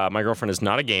 my girlfriend is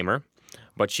not a gamer,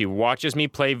 but she watches me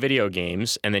play video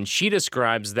games, and then she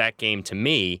describes that game to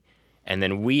me, and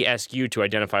then we ask you to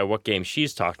identify what game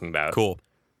she's talking about. Cool.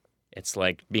 It's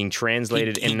like being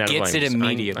translated He in and out of gets it languages.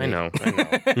 immediately. I know.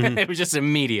 It was just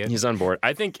immediate. He's on board.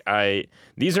 I think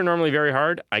these are normally very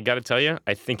hard. I got to tell you,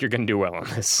 I think you're going to do well on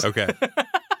this. Okay.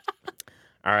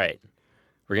 All right.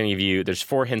 We're going to give you, there's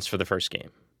 4 hints for the first game.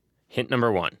 Hint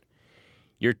number 1.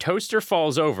 Your toaster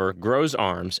falls over, grows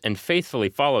arms, and faithfully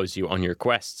follows you on your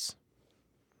quests.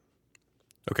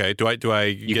 Okay. Do I?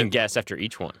 You can guess after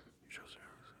each one.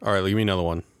 All right. Give me another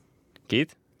one.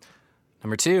 Keith?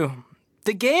 Number 2.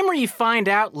 The game where you find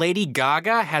out Lady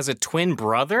Gaga has a twin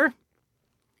brother?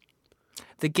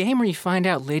 The game where you find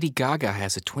out Lady Gaga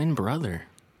has a twin brother.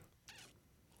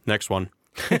 Next one.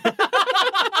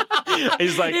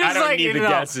 He's like, I don't need the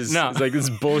guesses. No. He's like, this is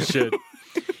bullshit.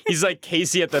 He's like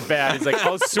Casey at the bat. He's like,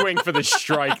 I'll swing for the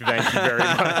strike, thank you very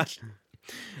much.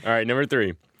 All right, number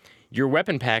 3. Your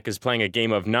weapon pack is playing a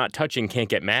game of not touching can't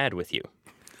get mad with you.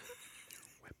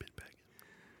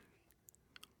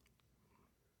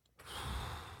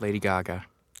 Lady Gaga.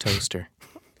 Toaster.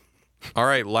 All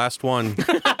right. Last one.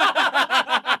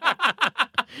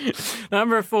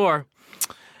 Number 4.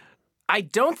 I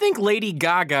don't think Lady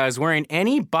Gaga is wearing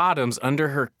any bottoms under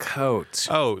her coat.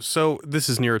 Oh, so this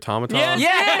is Nier Automata?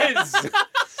 Yes!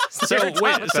 So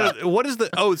wait, so what is the?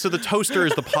 Oh, so the toaster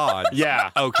is the pod. Yeah.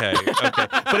 Okay.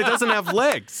 But it doesn't have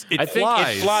legs. It I think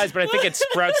flies. it flies, but I think it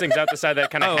sprouts things out the side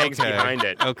that kind of hangs okay. behind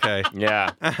it. Okay.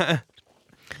 Yeah.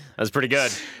 That's pretty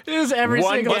good. It was every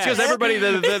One single guess. Because everybody,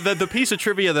 the piece of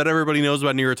trivia that everybody knows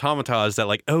about Nier Automata is that,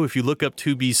 like, oh, if you look up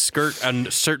 2B's skirt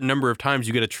a certain number of times,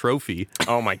 you get a trophy.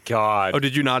 Oh my God. Oh,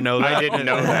 did you not know that? I didn't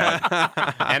know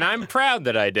that. And I'm proud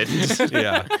that I didn't.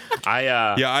 Yeah. I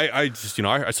I just,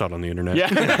 I saw it on the internet.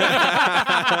 Yeah.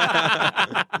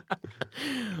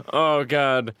 Oh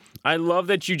God. I love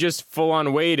that you just full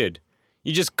on waited.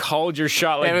 You just called your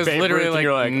shot like It was Babe literally Ruth, like, and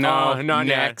you're like, no, oh, not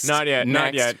next, yet, not yet, not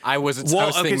next. yet. I was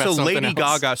Well, thinking okay, about so something Lady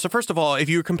else. Gaga. So first of all, if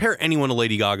you compare anyone to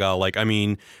Lady Gaga, like, I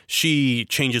mean, she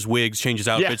changes wigs, changes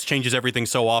outfits, changes everything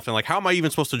so often. Like, how am I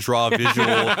even supposed to draw a visual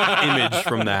image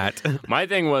from that? My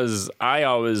thing was, I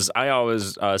always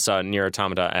saw Nier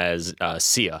Automata as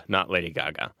Sia, not Lady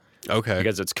Gaga, Okay.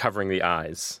 because it's covering the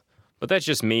eyes. But that's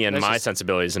just me and my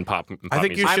sensibilities in pop I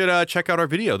think music. you should check out our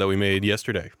video that we made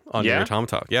yesterday on Yeah? Nier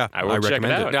Automata. Yeah, I will check it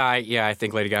recommend out. No, I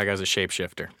think Lady Gaga's a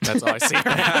shapeshifter. That's all I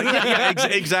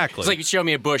see. Exactly. It's like you show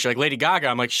me a bush, like Lady Gaga.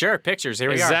 I'm like, sure, pictures. Here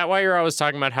we Is are. that why you're always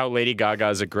talking about how Lady Gaga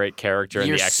is a great character in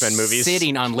You're the X-Men movies?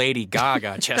 sitting on Lady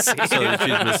Gaga, Jesse.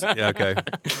 Okay.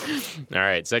 All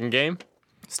right, second game.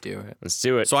 Let's do it. Let's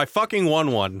do it. So I fucking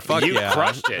won one. Fuck you yeah.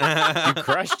 crushed it. You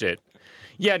crushed it.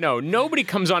 Yeah, no, nobody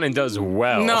comes on and does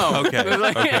well. No. Okay.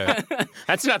 Okay.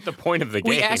 That's not the point of the game.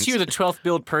 We asked you who the 12th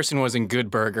build person was in Good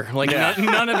Burger. Like,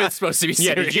 none of it's supposed to be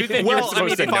Yeah, serious. did you think you were Well, I mean,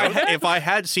 supposed to know that? if I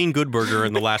had seen Good Burger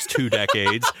in the last 2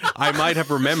 decades, I might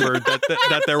have remembered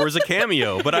that there was a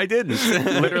cameo, but I didn't.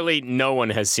 Literally no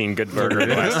one has seen Good Burger in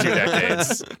the last 2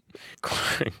 decades.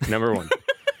 Number 1.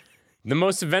 The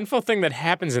most eventful thing that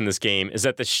happens in this game is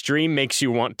that the stream makes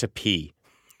you want to pee.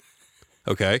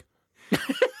 Okay.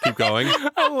 Keep going.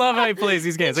 I love how he plays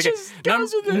these games. Okay,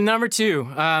 number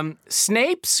 2.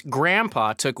 Snape's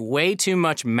grandpa took way too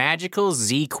much magical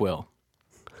Z-Quil.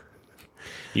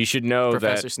 You should know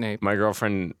Professor that Snape. my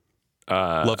girlfriend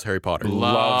Loves Harry Potter.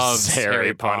 loves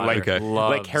Harry Potter. Like, Okay.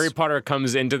 like Harry Potter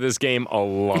comes into this game a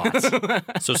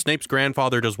lot. So Snape's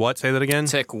grandfather does what? Say that again.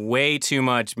 Took way too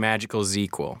much magical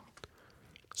Z-Quil.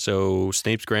 So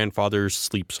Snape's grandfather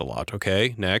sleeps a lot.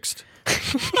 Okay, next.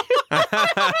 Oh,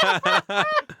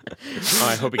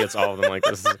 I hope he gets all of them like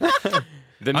this.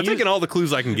 I'm taking all the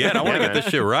clues I can get. I want to get this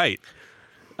shit right.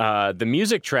 The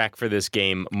music track for this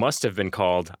game must have been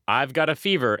called I've Got a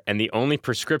Fever, and the only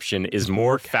prescription is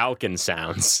more falcon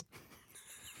sounds.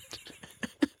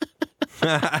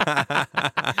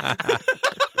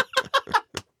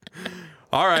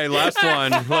 All right, last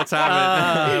one. Let's have it.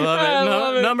 I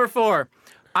love it. Number 4.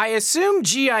 I assume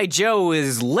G.I. Joe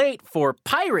is late for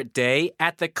Pirate Day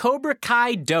at the Cobra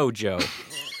Kai dojo.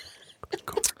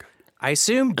 I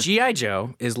assume G.I.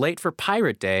 Joe is late for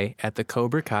Pirate Day at the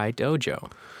Cobra Kai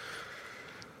dojo.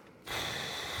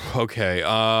 Okay.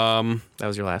 That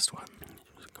was your last one.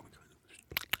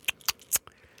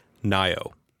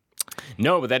 Nio.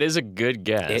 No, but that is a good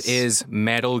guess. It is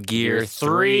Metal Gear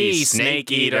 3 Snake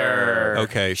Eater.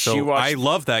 Okay, so I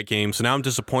love that game, so now I'm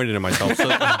disappointed in myself.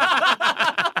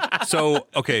 So,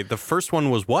 okay, the first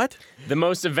one was what? The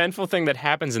most eventful thing that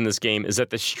happens in this game is that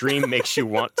the stream makes you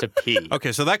want to pee.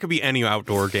 Okay, so that could be any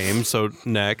outdoor game. So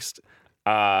next.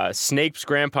 Snape's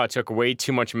grandpa took way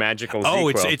too much magical Oh,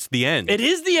 ZQL. it's the end. It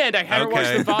is the end. I haven't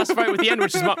watched the boss fight with the end,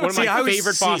 which is one of my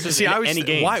favorite bosses in any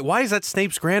game. Why is that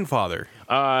Snape's grandfather?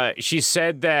 She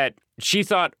said that she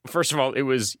thought, first of all, it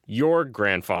was your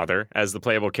grandfather as the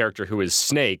playable character who is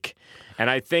Snake. And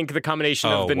I think the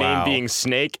combination of the name being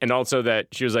Snake and also that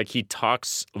she was like, he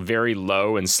talks very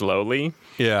low and slowly.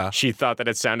 Yeah. She thought that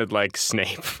it sounded like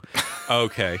Snape.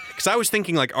 Okay. Because I was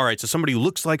thinking like, all right, so somebody who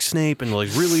looks like Snape and like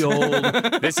really old.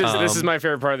 This is my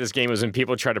favorite part of this game is when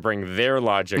people try to bring their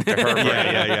logic to her brain.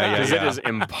 Yeah. Because it is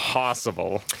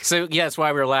impossible. So, yeah, that's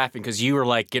why we were laughing, because you were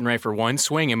like getting ready for one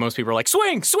swing, and most people were like,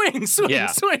 swing, swing, swing,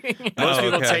 swing. Most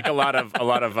people take a lot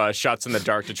of shots in the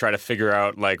dark to try to figure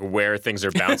out like where things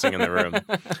are bouncing in the room.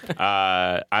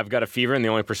 I've got a fever, and the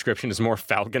only prescription is more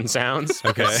falcon sounds.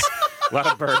 Okay. A lot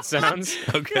of bird sounds.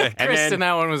 Okay. Kristen,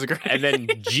 that one was great. And then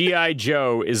G.I.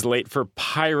 Joe is late for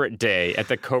Pirate Day at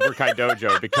the Cobra Kai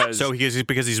dojo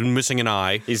because he's missing an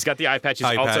eye. He's got the eye patch.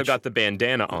 He's also got the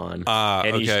bandana on,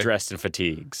 and he's dressed in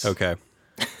fatigues. Okay.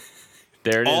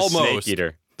 There it is, Almost. Snake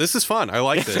Eater. This is fun. I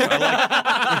like this.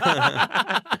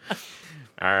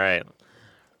 All right.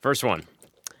 First one.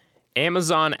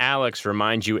 Amazon Alex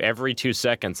reminds you every 2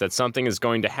 seconds that something is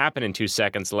going to happen in 2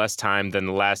 seconds less time than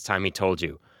the last time he told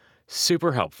you.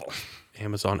 Super helpful.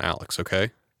 Amazon Alex,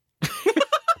 okay?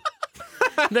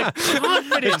 The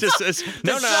confidence. It's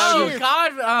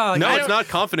not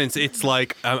confidence. It's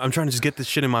like, I'm trying to just get this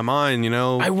shit in my mind, you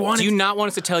know? Do you not want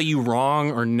us to tell you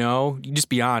wrong or no? You just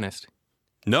be honest.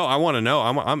 No, I want to know.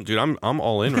 I'm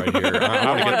all in right here. I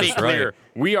want to get this clear. right.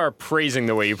 We are praising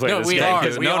the way you play this we game.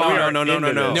 are. No.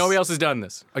 Nobody else has done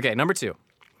this. Okay, number 2.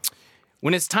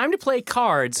 When it's time to play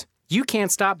cards, you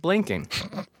can't stop blinking.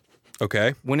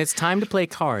 Okay. When it's time to play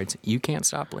cards, you can't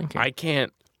stop blinking. I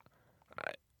can't.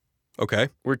 Okay.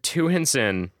 We're 2 hints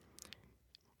in,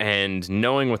 and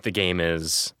knowing what the game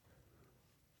is,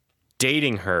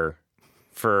 dating her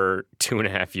for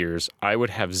 2.5 years, I would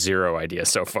have zero idea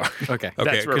so far. Okay.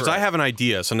 Because I have an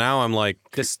idea, so now I'm like...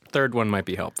 This third one might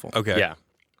be helpful. Okay. Yeah.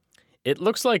 It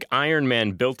looks like Iron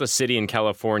Man built a city in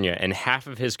California, and half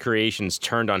of his creations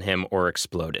turned on him or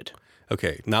exploded.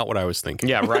 Okay, not what I was thinking.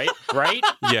 Yeah, right? Right?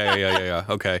 Yeah.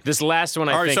 Okay. This last one,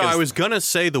 All right, think so I was going to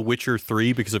say The Witcher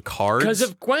 3 because of cards. Because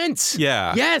of Gwent.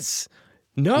 Yeah. Yes.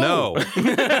 No.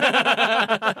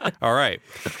 All right.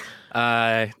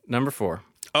 Number 4.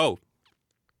 Oh.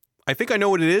 I think I know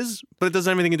what it is, but it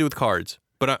doesn't have anything to do with cards.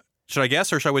 But should I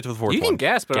guess or should I wait till the fourth one? You can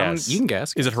guess, but you can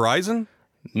guess. Is it Horizon?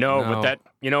 No, but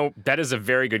that is a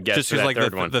very good guess for that like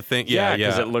third one. The thing, yeah.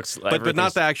 Because it looks like but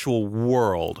not the actual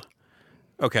world.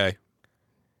 Okay.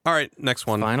 All right, next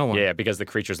one. Final one. Yeah, because the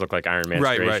creatures look like Iron Man's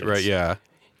Right, creations. yeah.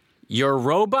 Your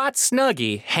robot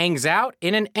Snuggie hangs out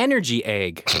in an energy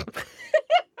egg.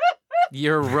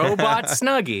 Your robot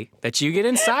Snuggie that you get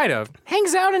inside of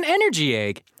hangs out in an energy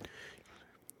egg.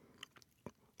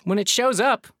 When it shows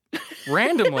up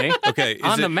randomly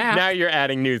on the map. Now you're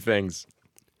adding new things.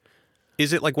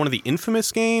 Is it like one of the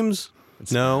infamous games?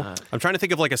 No. I'm trying to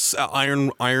think of like a Iron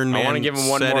Man I want to give him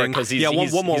one more because he's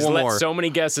let so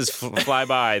many guesses fly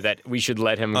by that we should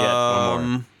let him get one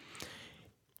more.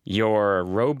 Your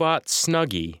robot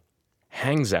Snuggie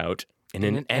hangs out in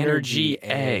an energy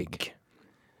egg.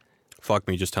 Fuck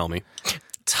me, just tell me.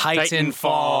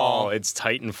 Titanfall. It's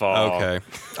Titanfall. Okay.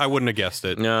 I wouldn't have guessed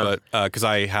it. No. But because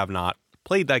I have not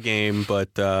played that game, but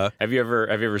have you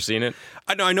ever seen it?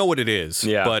 I know what it is.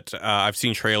 Yeah. But I've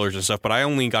seen trailers and stuff. But I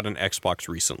only got an Xbox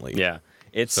recently. Yeah.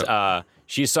 It's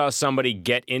she saw somebody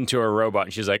get into a robot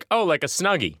and she's like, "Oh, like a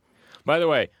Snuggie." By the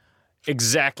way,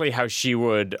 exactly how she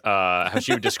would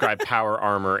describe power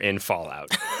armor in Fallout.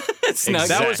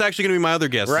 That was actually going to be my other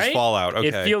guess. Right? Is Fallout. Okay.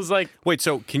 It feels like. Wait,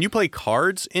 so can you play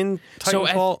cards in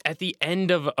Titanfall? So at the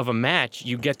end of a match,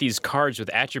 you get these cards with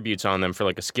attributes on them for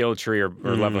like a skill tree or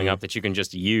leveling up that you can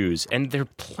just use, and they're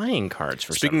playing cards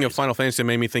for. Speaking of Final Fantasy, it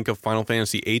made me think of Final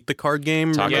Fantasy VIII, the card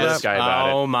game. Talk to this guy about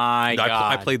it. Oh my god!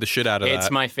 I played the shit out of that.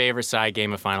 It's my favorite side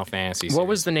game of Final Fantasy series. What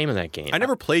was the name of that game? I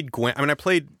never played Gwent. I mean, I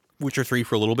played Witcher 3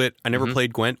 for a little bit. I never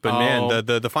played Gwent, but man,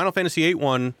 the Final Fantasy VIII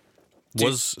one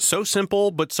was so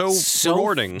simple but so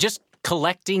rewarding. Just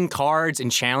collecting cards and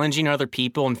challenging other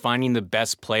people and finding the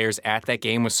best players at that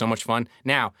game was so much fun.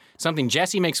 Now, something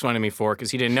Jesse makes fun of me for because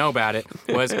he didn't know about it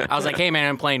was I was like, hey man,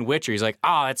 I'm playing Witcher. He's like,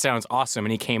 oh, that sounds awesome.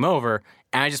 And he came over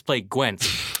and I just played Gwent.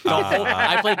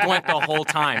 I played Gwent the whole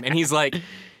time. And he's like,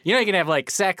 you know, you can have like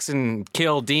sex and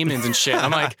kill demons and shit.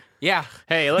 I'm like, yeah.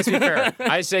 Hey, let's be fair.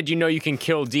 I said, you can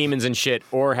kill demons and shit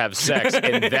or have sex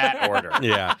in that order.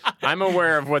 Yeah. I'm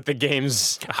aware of what the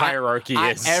game's hierarchy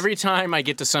is. Every time I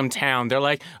get to some town, they're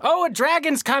like, oh, a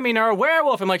dragon's coming or a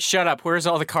werewolf. I'm like, shut up. Where's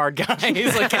all the card guys?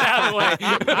 Like, get out of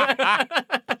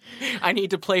the way. I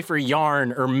need to play for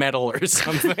yarn or metal or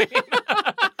something.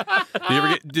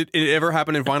 Did it ever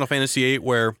happen in Final Fantasy VIII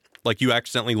where like you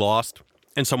accidentally lost?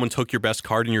 And someone took your best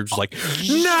card, and you're just like, no!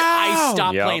 I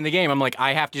stopped playing the game. I'm like,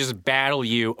 I have to just battle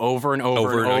you over and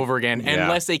over again,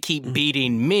 unless they keep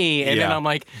beating me. And then I'm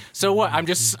like, so what?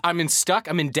 I'm stuck.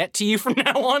 I'm in debt to you from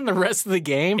now on the rest of the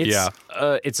game.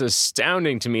 It's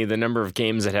astounding to me the number of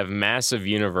games that have massive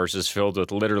universes filled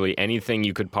with literally anything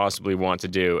you could possibly want to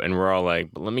do, and we're all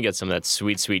like, but let me get some of that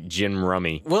sweet, sweet gin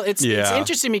rummy. Well, it's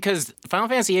interesting because Final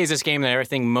Fantasy VIII is this game that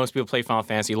everything most people play Final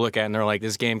Fantasy look at, and they're like,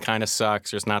 this game kind of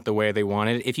sucks, or it's not the way they want it.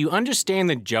 If you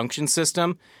understand the junction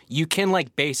system, you can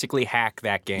like basically hack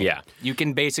that game. Yeah. You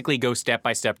can basically go step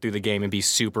by step through the game and be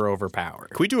super overpowered.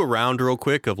 Can we do a round real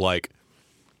quick of like,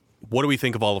 what do we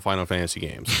think of all the Final Fantasy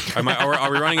games? Are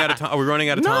we running out of time? Are we running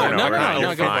out of time?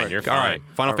 You're fine. You're fine. All right.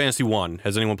 Final Fantasy 1.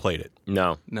 Has anyone played it?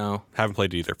 No. Haven't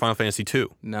played it either. Final Fantasy 2.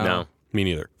 No. Me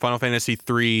neither. Final Fantasy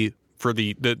 3. For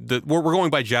the we're going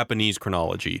by Japanese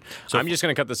chronology. So I'm just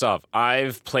going to cut this off.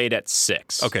 I've played at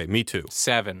 6. Okay, me too.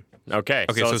 7. Okay,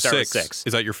 so let's start with 6. 6.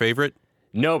 Is that your favorite?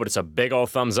 No, but it's a big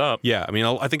old thumbs up. Yeah, I mean,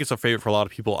 I think it's a favorite for a lot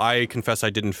of people. I confess I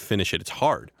didn't finish it. It's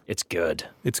hard. It's good.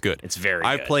 It's good. It's very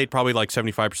I've good. played probably like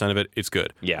 75% of it. It's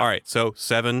good. Yeah. All right, so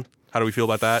 7. How do we feel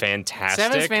about that?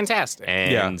 Fantastic. 7's fantastic.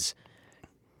 And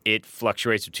it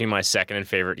fluctuates between my second and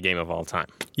favorite game of all time.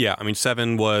 Yeah, I mean,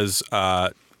 7 was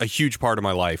a huge part of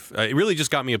my life. It really just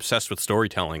got me obsessed with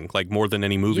storytelling, like more than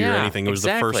any movie or anything. It was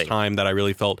the first time that I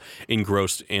really felt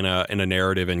engrossed in a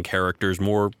narrative and characters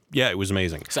more. Yeah, it was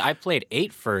amazing. So I played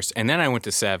 8 first, and then I went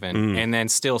to 7, and then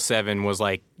still 7 was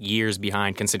like years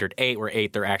behind considered 8, where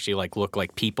 8 they're actually like look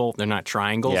like people. They're not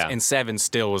triangles. Yeah. And 7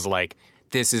 still was like,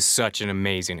 this is such an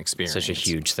amazing experience. Such a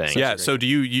huge thing. Yeah, so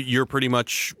you're pretty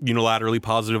much unilaterally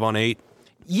positive on 8?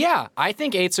 Yeah, I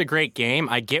think 8's a great game.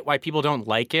 I get why people don't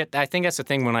like it. I think that's the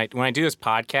thing when I do this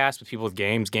podcast with people with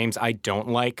games I don't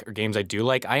like or games I do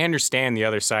like, I understand the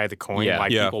other side of the coin, why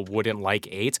people wouldn't like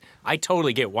 8. I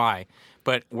totally get why.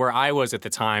 But where I was at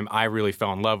the time, I really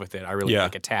fell in love with it. I really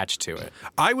like attached to it.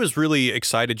 I was really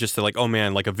excited just to like, oh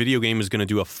man, like a video game is going to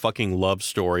do a fucking love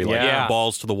story, like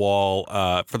balls to the wall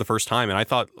for the first time. And I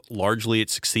thought largely it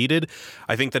succeeded.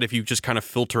 I think that if you just kind of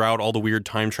filter out all the weird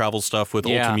time travel stuff with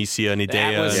Ultimisia and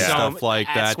Idea and stuff like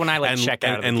that. That's when I like check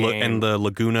out of the game. And the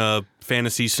Laguna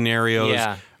fantasy scenarios.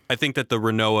 Yeah. I think that the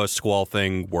Renoa Squall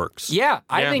thing works. Yeah,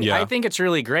 I think it's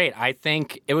really great. I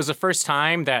think it was the first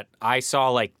time that I saw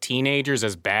like teenagers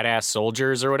as badass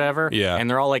soldiers or whatever. Yeah. And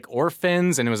they're all like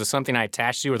orphans, and it was something I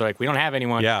attached to where they're like, we don't have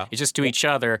anyone. Yeah. It's just to each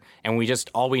other, and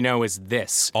all we know is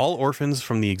this. All orphans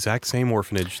from the exact same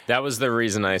orphanage. That was the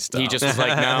reason I stopped. He just was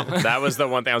like, no. That was the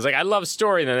one thing. I was like, I love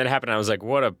story. And then it happened. I was like,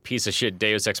 what a piece of shit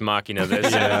Deus Ex Machina this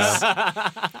is.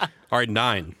 All right,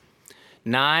 9.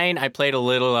 9, I played a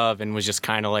little of and was just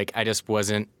kind of like,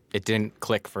 it didn't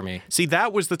click for me. See,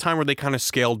 that was the time where they kind of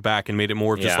scaled back and made it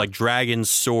more of just like dragons,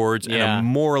 swords, and a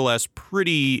more or less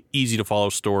pretty easy to follow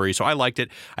story. So I liked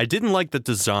it. I didn't like the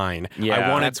design.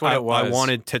 Yeah, that's what it was. I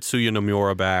wanted Tetsuya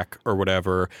Nomura back or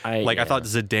whatever. I thought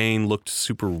Zidane looked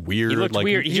super weird. He looked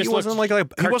weird. He wasn't like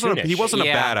he wasn't a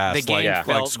badass the game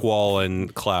like Squall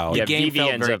and Cloud. The game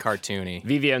felt very cartoony.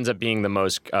 Vivi ends up being the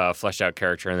most fleshed out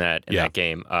character in that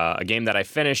game. A game that I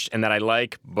finished and that I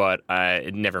like, but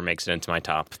it never makes it into my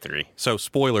top 3. So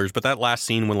spoilers, but that last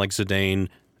scene when like Zidane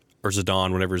or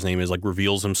Zidane, whatever his name is, like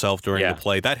reveals himself during the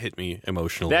play, that hit me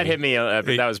emotionally. That hit me.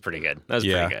 That was pretty good. That was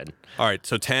pretty good. All right,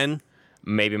 so 10.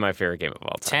 maybe my favorite game of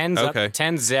all time.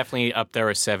 10's definitely up there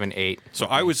with 7, 8. So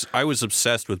I was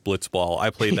obsessed with Blitzball. I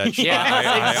played that. Exactly.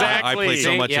 I played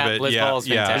so much of it. Blitzball is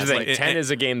fantastic. Here's the thing, 10 is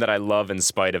a game that I love in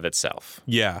spite of itself.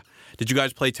 Yeah. Did you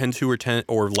guys play 10-2 or 10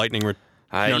 or Lightning?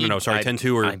 No. Sorry,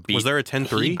 10-2 or was there a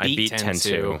 10-3? I beat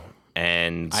 10-2.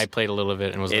 And I played a little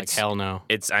bit and was like, hell no.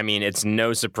 It's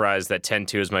no surprise that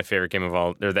 10-2 is my favorite game of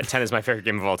all, or that 10 is my favorite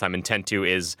game of all time, and 10-2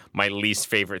 is my least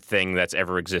favorite thing that's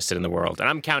ever existed in the world. And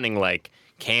I'm counting like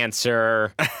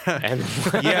cancer and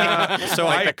so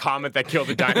like the comet that killed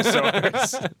the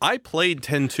dinosaurs. I played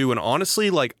 10-2 and honestly,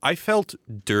 like I felt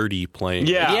dirty playing.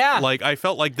 Yeah. Like I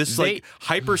felt like this like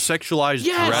hypersexualized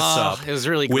dress up. It was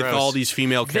really with gross. all these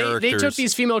female characters. They took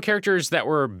these female characters that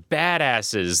were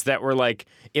badasses, that were like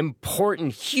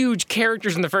important, huge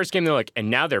characters in the first game. They're like, and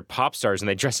now they're pop stars and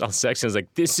they dress all sexy. I was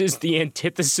like, this is the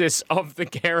antithesis of the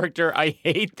character. I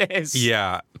hate this.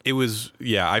 Yeah, it was.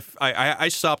 Yeah, I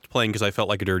stopped playing because I felt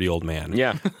like a dirty old man.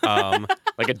 Yeah,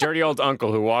 like a dirty old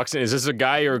uncle who walks in. Is this a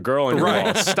guy or a girl? And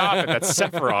right. Stop it. That's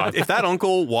Sephiroth. If that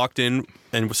uncle walked in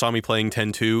and saw me playing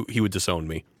 10-2, he would disown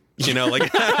me. You know,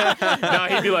 like no,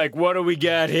 he'd be like, "What do we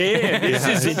got here? This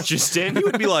is interesting." He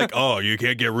would be like, "Oh, you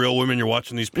can't get real women. You're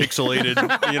watching these pixelated."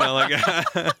 You know,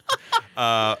 like.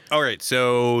 All right,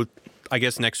 so I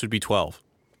guess next would be 12.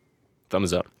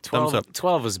 Thumbs up.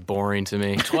 12 was boring to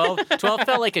me. 12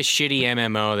 felt like a shitty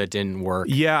MMO that didn't work.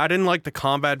 Yeah, I didn't like the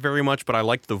combat very much, but I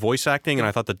liked the voice acting, and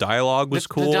I thought the dialogue was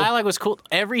cool. The dialogue was cool.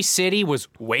 Every city was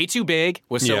way too big,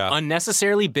 was so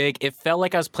unnecessarily big. It felt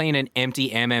like I was playing an empty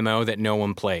MMO that no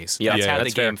one plays. Yeah, That's how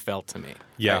that's the game fair. felt to me.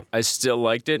 Yeah. I still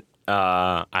liked it.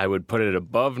 I would put it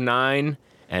above 9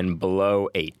 and below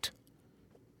 8.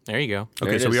 There you go.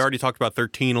 Okay, so we already talked about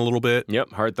 13 a little bit.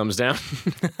 Yep, hard thumbs down.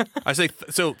 I say,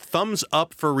 so thumbs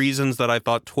up for reasons that I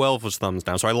thought 12 was thumbs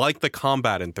down. So I like the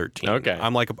combat in 13. Okay.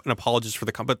 I'm like an apologist for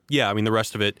the combat. But yeah, I mean, the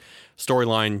rest of it,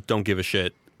 storyline, don't give a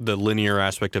shit. The linear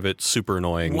aspect of it, super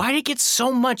annoying. Why did it get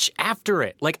so much after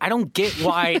it? Like, I don't get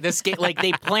why this game, like,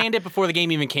 they planned it before the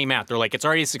game even came out. They're like, it's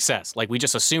already a success. Like, we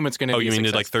just assume it's going to be a success. Oh, you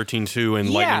mean like 13-2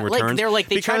 and Lightning Returns? Yeah, like,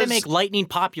 they try to make Lightning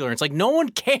popular. It's like, no one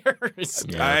cares.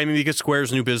 Yeah. I mean, because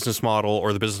Square's new business model,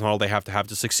 or the business model they have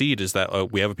to succeed, is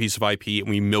that we have a piece of IP and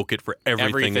we milk it for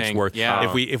everything it's worth.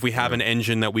 Yeah. If we have an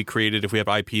engine that we created, if we have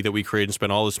IP that we created and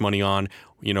spend all this money on,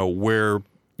 we're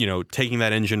taking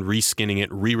that engine, reskinning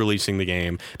it, re-releasing the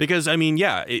game. Because, I mean,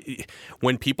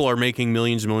 when people are making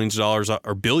millions and millions of dollars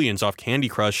or billions off Candy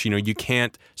Crush, you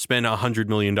can't spend $100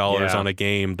 million on a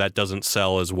game that doesn't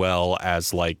sell as well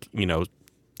as,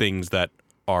 things that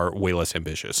are way less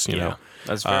ambitious, you know?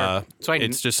 That's fair. So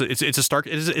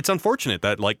it's unfortunate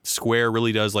that, Square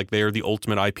really does, they're the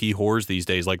ultimate IP whores these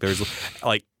days. There's,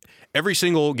 every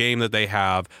single game that they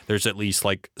have, there's at least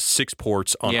 6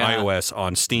 ports on iOS,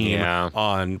 on Steam,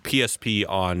 on PSP,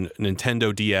 on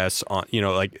Nintendo DS, on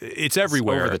it's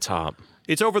everywhere. It's over the top.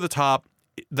 It's over the top.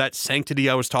 That sanctity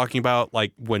I was talking about,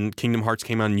 when Kingdom Hearts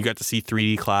came out and you got to see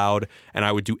 3D Cloud, and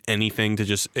I would do anything to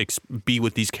just be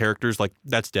with these characters,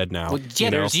 that's dead now. Well,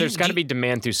 there's got to be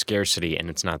demand through scarcity, and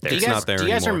it's not there. It's not there anymore. Do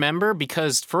you guys anymore. remember?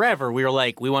 Because forever we were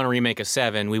like, we want a remake of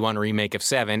 7, we want a remake of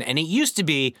 7, and it used to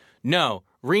be, no,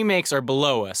 remakes are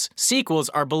below us. Sequels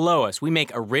are below us. We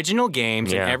make original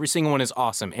games, and every single one is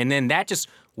awesome. And then that just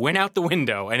went out the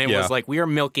window, and it was like, we are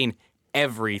milking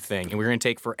everything, and we're going to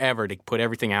take forever to put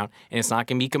everything out, and it's not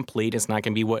going to be complete. It's not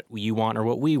going to be what you want or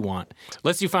what we want.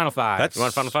 Let's do Final 5. You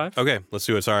want Final 5? Okay, let's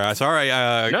do it. Sorry,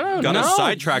 I got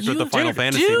sidetracked with the Final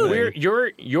Fantasy thing.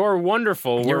 You're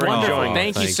wonderful. We're enjoying.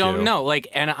 Thank you so much.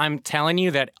 And I'm telling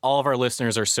you that all of our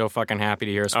listeners are so fucking happy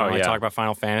to hear us when I talk about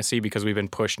Final Fantasy, because we've been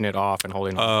pushing it off and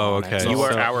holding off. Okay. You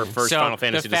are our first Final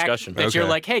Fantasy discussion. That you're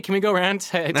like, hey, can we go around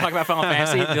and talk about Final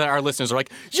Fantasy? Our listeners are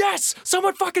like, yes,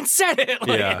 someone fucking said it.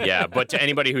 Yeah. But to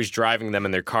anybody who's driving them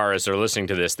in their car as they're listening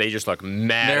to this, they just look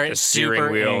mad at the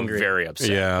steering wheel, angry. very upset.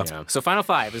 Yeah. So Final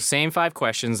 5, the same 5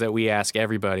 questions that we ask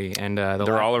everybody, and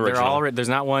they're all original. There's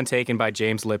not one taken by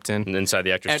James Lipton. Inside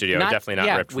the Actors Studio, definitely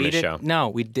not ripped from the show. No,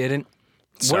 we didn't.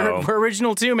 So, we're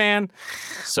original too, man.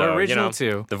 So, we're original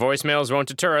too. The voicemails won't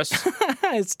deter us.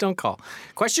 Don't call.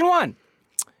 Question 1.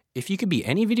 If you could be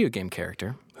any video game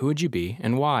character, who would you be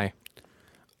and why?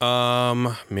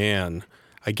 Man.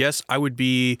 I guess I would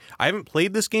be... I haven't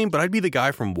played this game, but I'd be the guy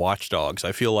from Watch Dogs.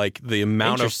 I feel like the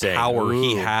amount of power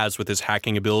he has with his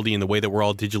hacking ability and the way that we're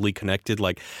all digitally connected,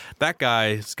 that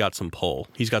guy's got some pull.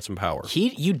 He's got some power.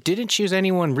 You didn't choose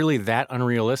anyone really that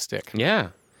unrealistic. Yeah.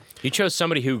 You chose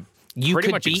somebody who pretty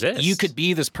much exists. You could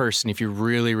be this person if you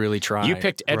really, really try. You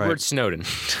picked Edward Snowden.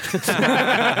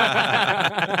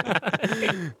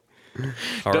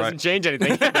 Doesn't change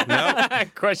anything. No.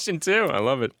 Question 2. I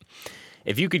love it.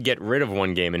 If you could get rid of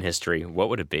one game in history, what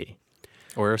would it be?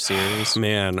 Or a series.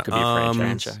 Man, Could be a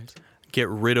franchise. Get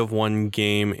rid of one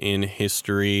game in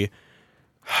history.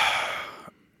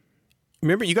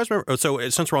 You guys remember? So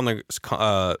since we're on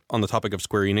the topic of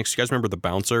Square Enix, you guys remember the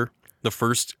Bouncer, the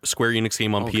first Square Enix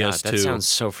game on PS2? God, that sounds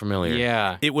so familiar.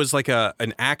 Yeah. It was like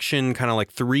an action kind of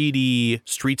like 3D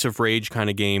Streets of Rage kind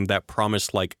of game that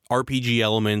promised like RPG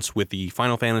elements with the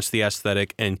Final Fantasy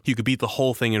aesthetic, and you could beat the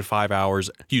whole thing in 5 hours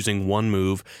using one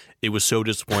move. It was so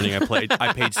disappointing. I paid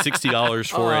 $60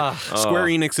 for it. Square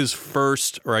Enix's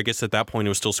first, or I guess at that point it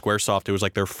was still Squaresoft. It was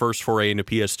like their first foray into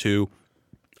PS2.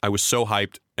 I was so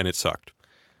hyped, and it sucked.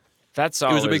 It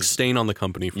was a big stain on the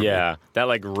company for me. Yeah, that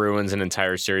like ruins an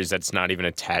entire series that's not even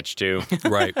attached to.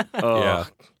 Right. Yeah.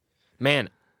 Man,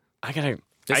 I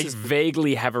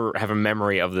vaguely have a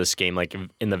memory of this game like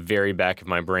in the very back of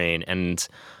my brain, and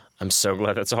I'm so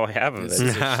glad that's all I have of it. This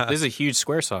is a huge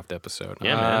Squaresoft episode.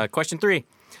 Yeah, man. Question 3.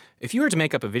 If you were to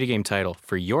make up a video game title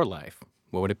for your life,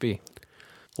 what would it be?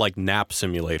 Like Nap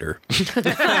Simulator.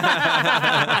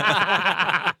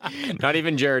 Not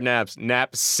even Jared Naps.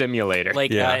 Nap Simulator.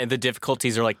 Like the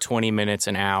difficulties are like 20 minutes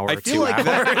an hour. I feel like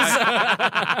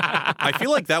I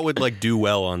feel like that would like do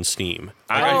well on Steam.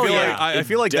 I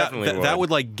feel like that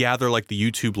would like gather like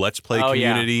the YouTube Let's Play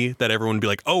community that everyone would be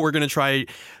like, oh, we're gonna try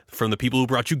from the people who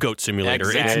brought you Goat Simulator.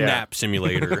 Exactly. It's Nap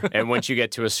Simulator. And once you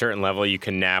get to a certain level, you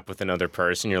can nap with another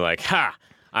person. You're like, ha!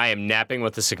 I am napping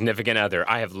with a significant other.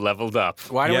 I have leveled up.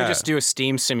 Why don't we just do a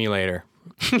Steam simulator?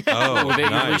 Oh, We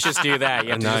nice. should just do that.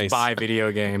 You have to Nice. just buy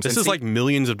video games. This And is like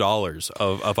millions of dollars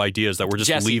of ideas that we're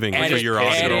just leaving for your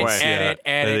audience. Edit.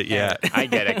 I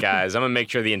get it, guys. I'm going to make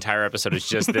sure the entire episode is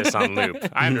just this on loop.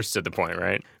 I understood the point,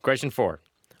 right? Question 4.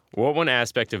 What one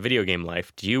aspect of video game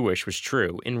life do you wish was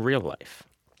true in real life?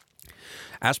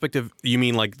 Aspect of, you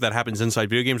mean like that happens inside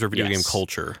video games or video game Yes.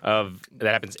 culture?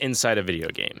 That happens inside of video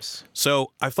games.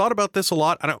 So I've thought about this a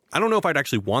lot. I don't know if I'd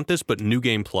actually want this, but New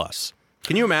Game Plus.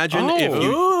 Can you imagine if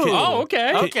you?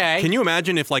 Can you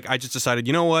imagine if like I just decided,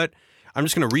 you know what? I'm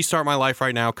just going to restart my life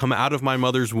right now, come out of my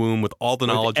mother's womb with all the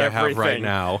knowledge I have right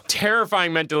now.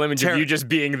 Terrifying mental image of you just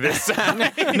being this.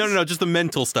 No, just the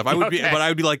mental stuff. I would be, but I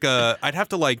would be like, I'd have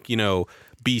to like,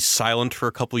 be silent for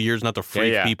a couple of years, not to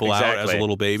freak people out as a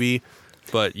little baby.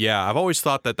 But yeah, I've always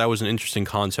thought that was an interesting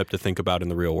concept to think about in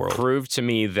the real world. Prove to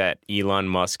me that Elon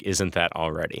Musk isn't that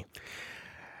already.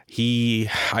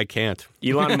 I can't.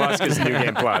 Elon Musk is New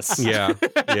Game Plus. Yeah.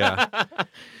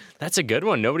 That's a good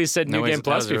one. Nobody said New Game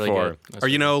Plus before.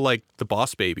 Really or like the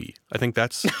Boss Baby. I think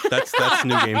that's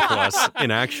New Game Plus in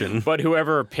action. But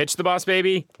whoever pitched the Boss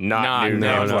Baby, not New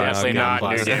Game Plus. Definitely not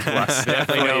New Game Plus.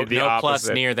 Definitely no plus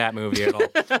near that movie at all.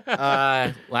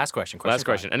 Last question. Last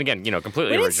question. And again,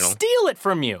 completely we original. didn't steal it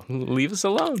from you. Leave us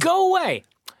alone. Go away.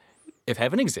 If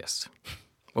heaven exists,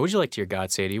 what would you like to hear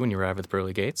God say to you when you arrive at the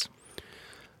pearly gates?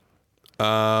 If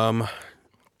God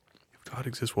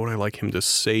exists, what would I like him to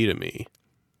say to me?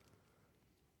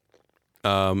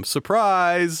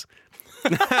 Surprise!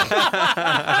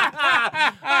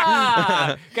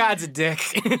 God's a dick.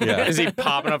 Yeah. Is he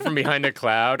popping up from behind a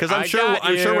cloud? Because I'm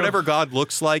sure whatever God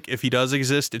looks like, if he does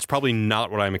exist, it's probably not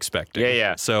what I'm expecting.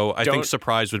 Yeah. So I think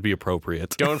surprise would be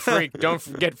appropriate. Don't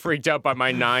get freaked out by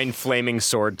my 9 flaming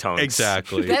sword tongues.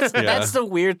 Exactly. That's the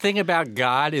weird thing about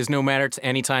God is no matter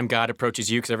any time God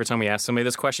approaches you, because every time we ask somebody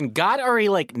this question, God already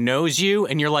like knows you,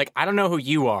 and you're like, I don't know who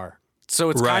you are. So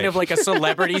it's kind of like a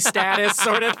celebrity status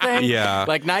sort of thing. Yeah.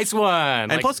 Like, nice one.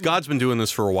 And plus, God's been doing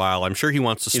this for a while. I'm sure he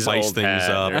wants to spice things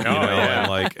up,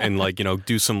 and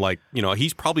do some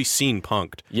he's probably seen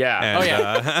Punked.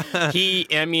 Yeah.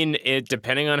 And,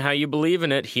 depending on how you believe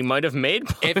in it, he might have made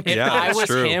Punked. If I was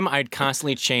him, I'd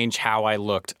constantly change how I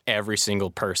looked every single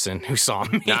person who saw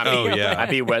me. I'd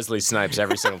be Wesley Snipes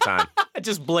every single time.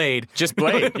 Just Blade.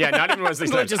 Yeah, not even Wesley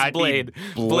Snipes. Just I'd Blade.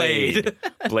 Blade.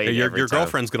 Your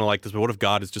girlfriend's going to like this, but what if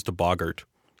God is just a boggart?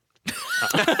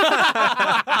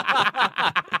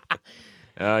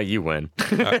 You win.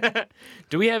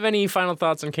 Do we have any final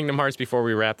thoughts on Kingdom Hearts before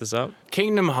we wrap this up?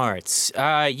 Kingdom Hearts.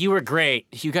 You were great.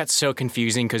 You got so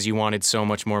confusing because you wanted so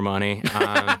much more money.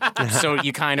 So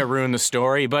you kind of ruined the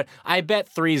story. But I bet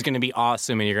 3 is going to be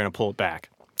awesome and you're going to pull it back.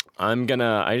 I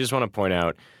just want to point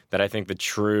out that I think the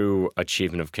true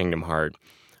achievement of Kingdom Hearts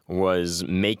was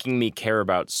making me care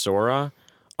about Sora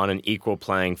on an equal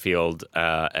playing field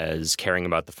as caring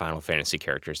about the Final Fantasy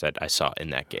characters that I saw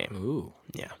in that game. Ooh.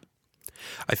 Yeah.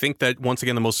 I think that, once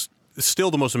again, the most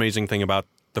amazing thing about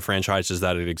the franchise is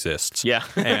that it exists. Yeah.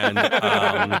 And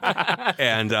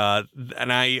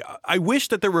I wish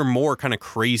that there were more kind of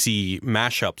crazy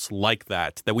mashups like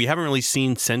that we haven't really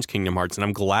seen since Kingdom Hearts. And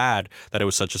I'm glad that it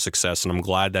was such a success, and I'm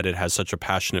glad that it has such a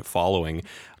passionate following.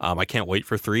 I can't wait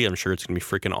for 3. I'm sure it's going to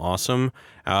be freaking awesome.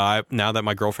 Now that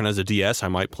my girlfriend has a DS, I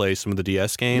might play some of the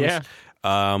DS games. Yeah.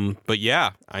 But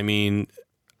yeah, I mean,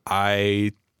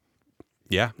 it's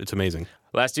amazing.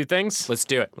 Last 2 things? Let's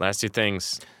do it. Last 2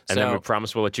 things. And then we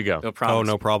promise we'll let you go. No problem. Oh,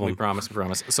 no problem. We promise.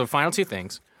 So final 2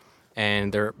 things,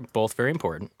 and they're both very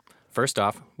important. First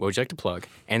off, what would you like to plug?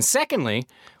 And secondly,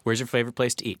 where's your favorite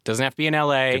place to eat? Doesn't have to be in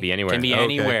LA. Could be anywhere. Can be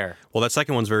anywhere. Well, that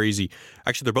second one's very easy.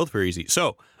 Actually, they're both very easy.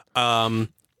 So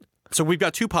we've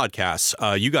got 2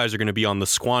 podcasts. You guys are going to be on the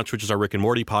Squanch, which is our Rick and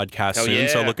Morty podcast soon. Yeah.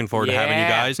 So looking forward to having you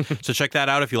guys. So check that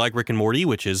out if you like Rick and Morty,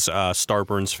 which is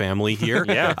Starburn's family here.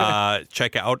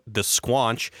 Check out the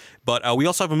Squanch. But we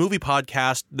also have a movie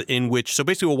podcast in which, so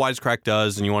basically what Wisecrack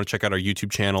does, and you want to check out our YouTube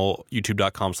channel,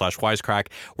 youtube.com/Wisecrack.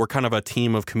 We're kind of a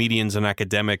team of comedians and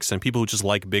academics and people who just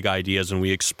like big ideas, and we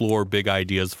explore big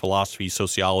ideas, philosophy,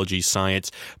 sociology,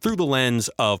 science, through the lens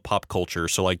of pop culture.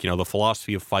 So like, the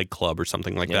philosophy of Fight Club or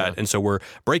something like that. And so we're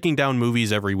breaking down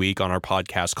movies every week on our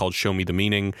podcast called Show Me the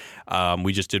Meaning.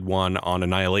 We just did one on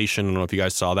Annihilation. I don't know if you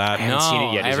guys saw that. I haven't seen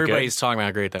it yet. Everybody's talking about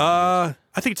how great that movie is.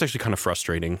 I think it's actually kind of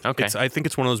frustrating. Okay. I think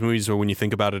it's one of those movies where when you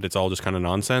think about it, it's all just kind of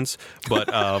nonsense. But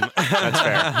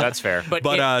That's fair.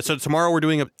 So tomorrow we're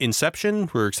doing Inception.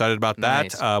 We're excited about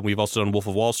that. Nice. We've also done Wolf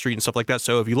of Wall Street and stuff like that.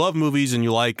 So if you love movies and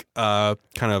you like kind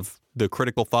of the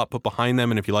critical thought put behind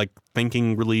them, and if you like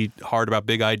thinking really hard about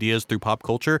big ideas through pop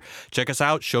culture, check us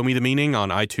out. Show Me the Meaning on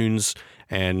iTunes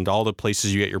and all the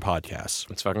places you get your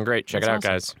podcasts. It's fucking great. Check it out,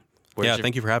 guys.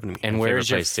 Thank you for having me. And where's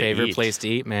your place to favorite eat? place to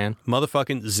eat, man?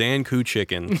 Motherfucking Zanku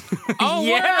chicken. Oh,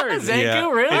 yeah, word.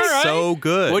 Zanku, really? It's so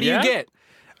good. What do you get?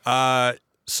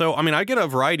 So, I mean, I get a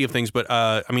variety of things, but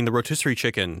I mean, the rotisserie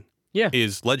chicken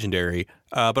is legendary.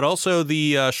 But also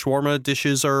the shawarma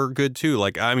dishes are good too.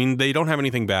 Like, I mean, they don't have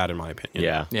anything bad in my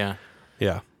opinion. Yeah.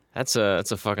 That's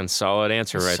a fucking solid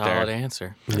answer right there. Solid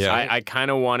answer. Yeah. I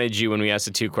kind of wanted you, when we asked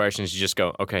the 2 questions, to just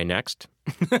go, okay, next.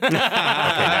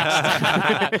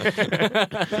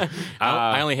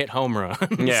 I only hit home runs.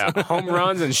 Yeah, home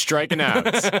runs and striking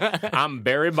outs. I'm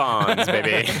Barry Bonds,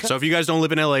 baby. So if you guys don't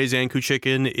live in LA, Zanku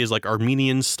chicken is like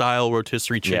Armenian style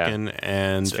rotisserie chicken,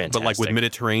 but like with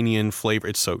Mediterranean flavor.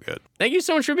 It's so good. Thank you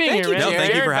so much for being here, man. No,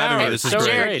 thank you for having me. This is so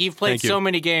great. Jared, you've played so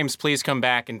many games. Please come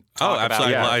back and talk about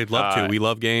absolutely. it. I'd love to. We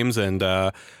love games, and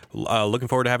looking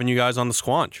forward to having you guys on the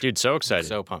Squanch. Dude, so excited.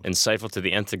 So pumped. Insightful to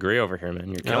the nth degree over here, man.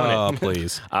 You're killing it. Oh,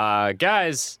 please.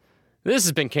 Guys, this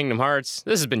has been Kingdom Hearts.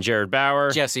 This has been Jared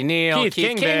Bauer. Jesse Neal. Keith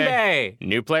Keith Kingbay.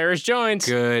 New players joined.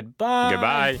 Goodbye.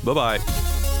 Goodbye. Bye-bye.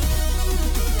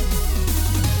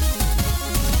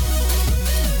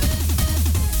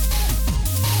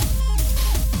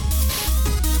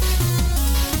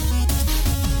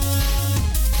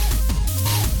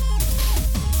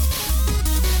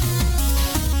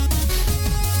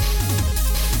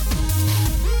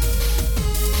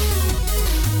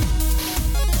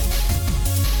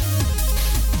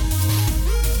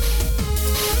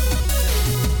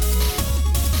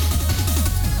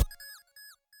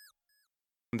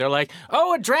 They're like,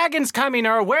 oh, a dragon's coming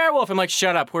or a werewolf. I'm like,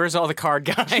 shut up. Where's all the card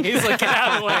guys? Like, get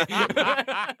out of the way.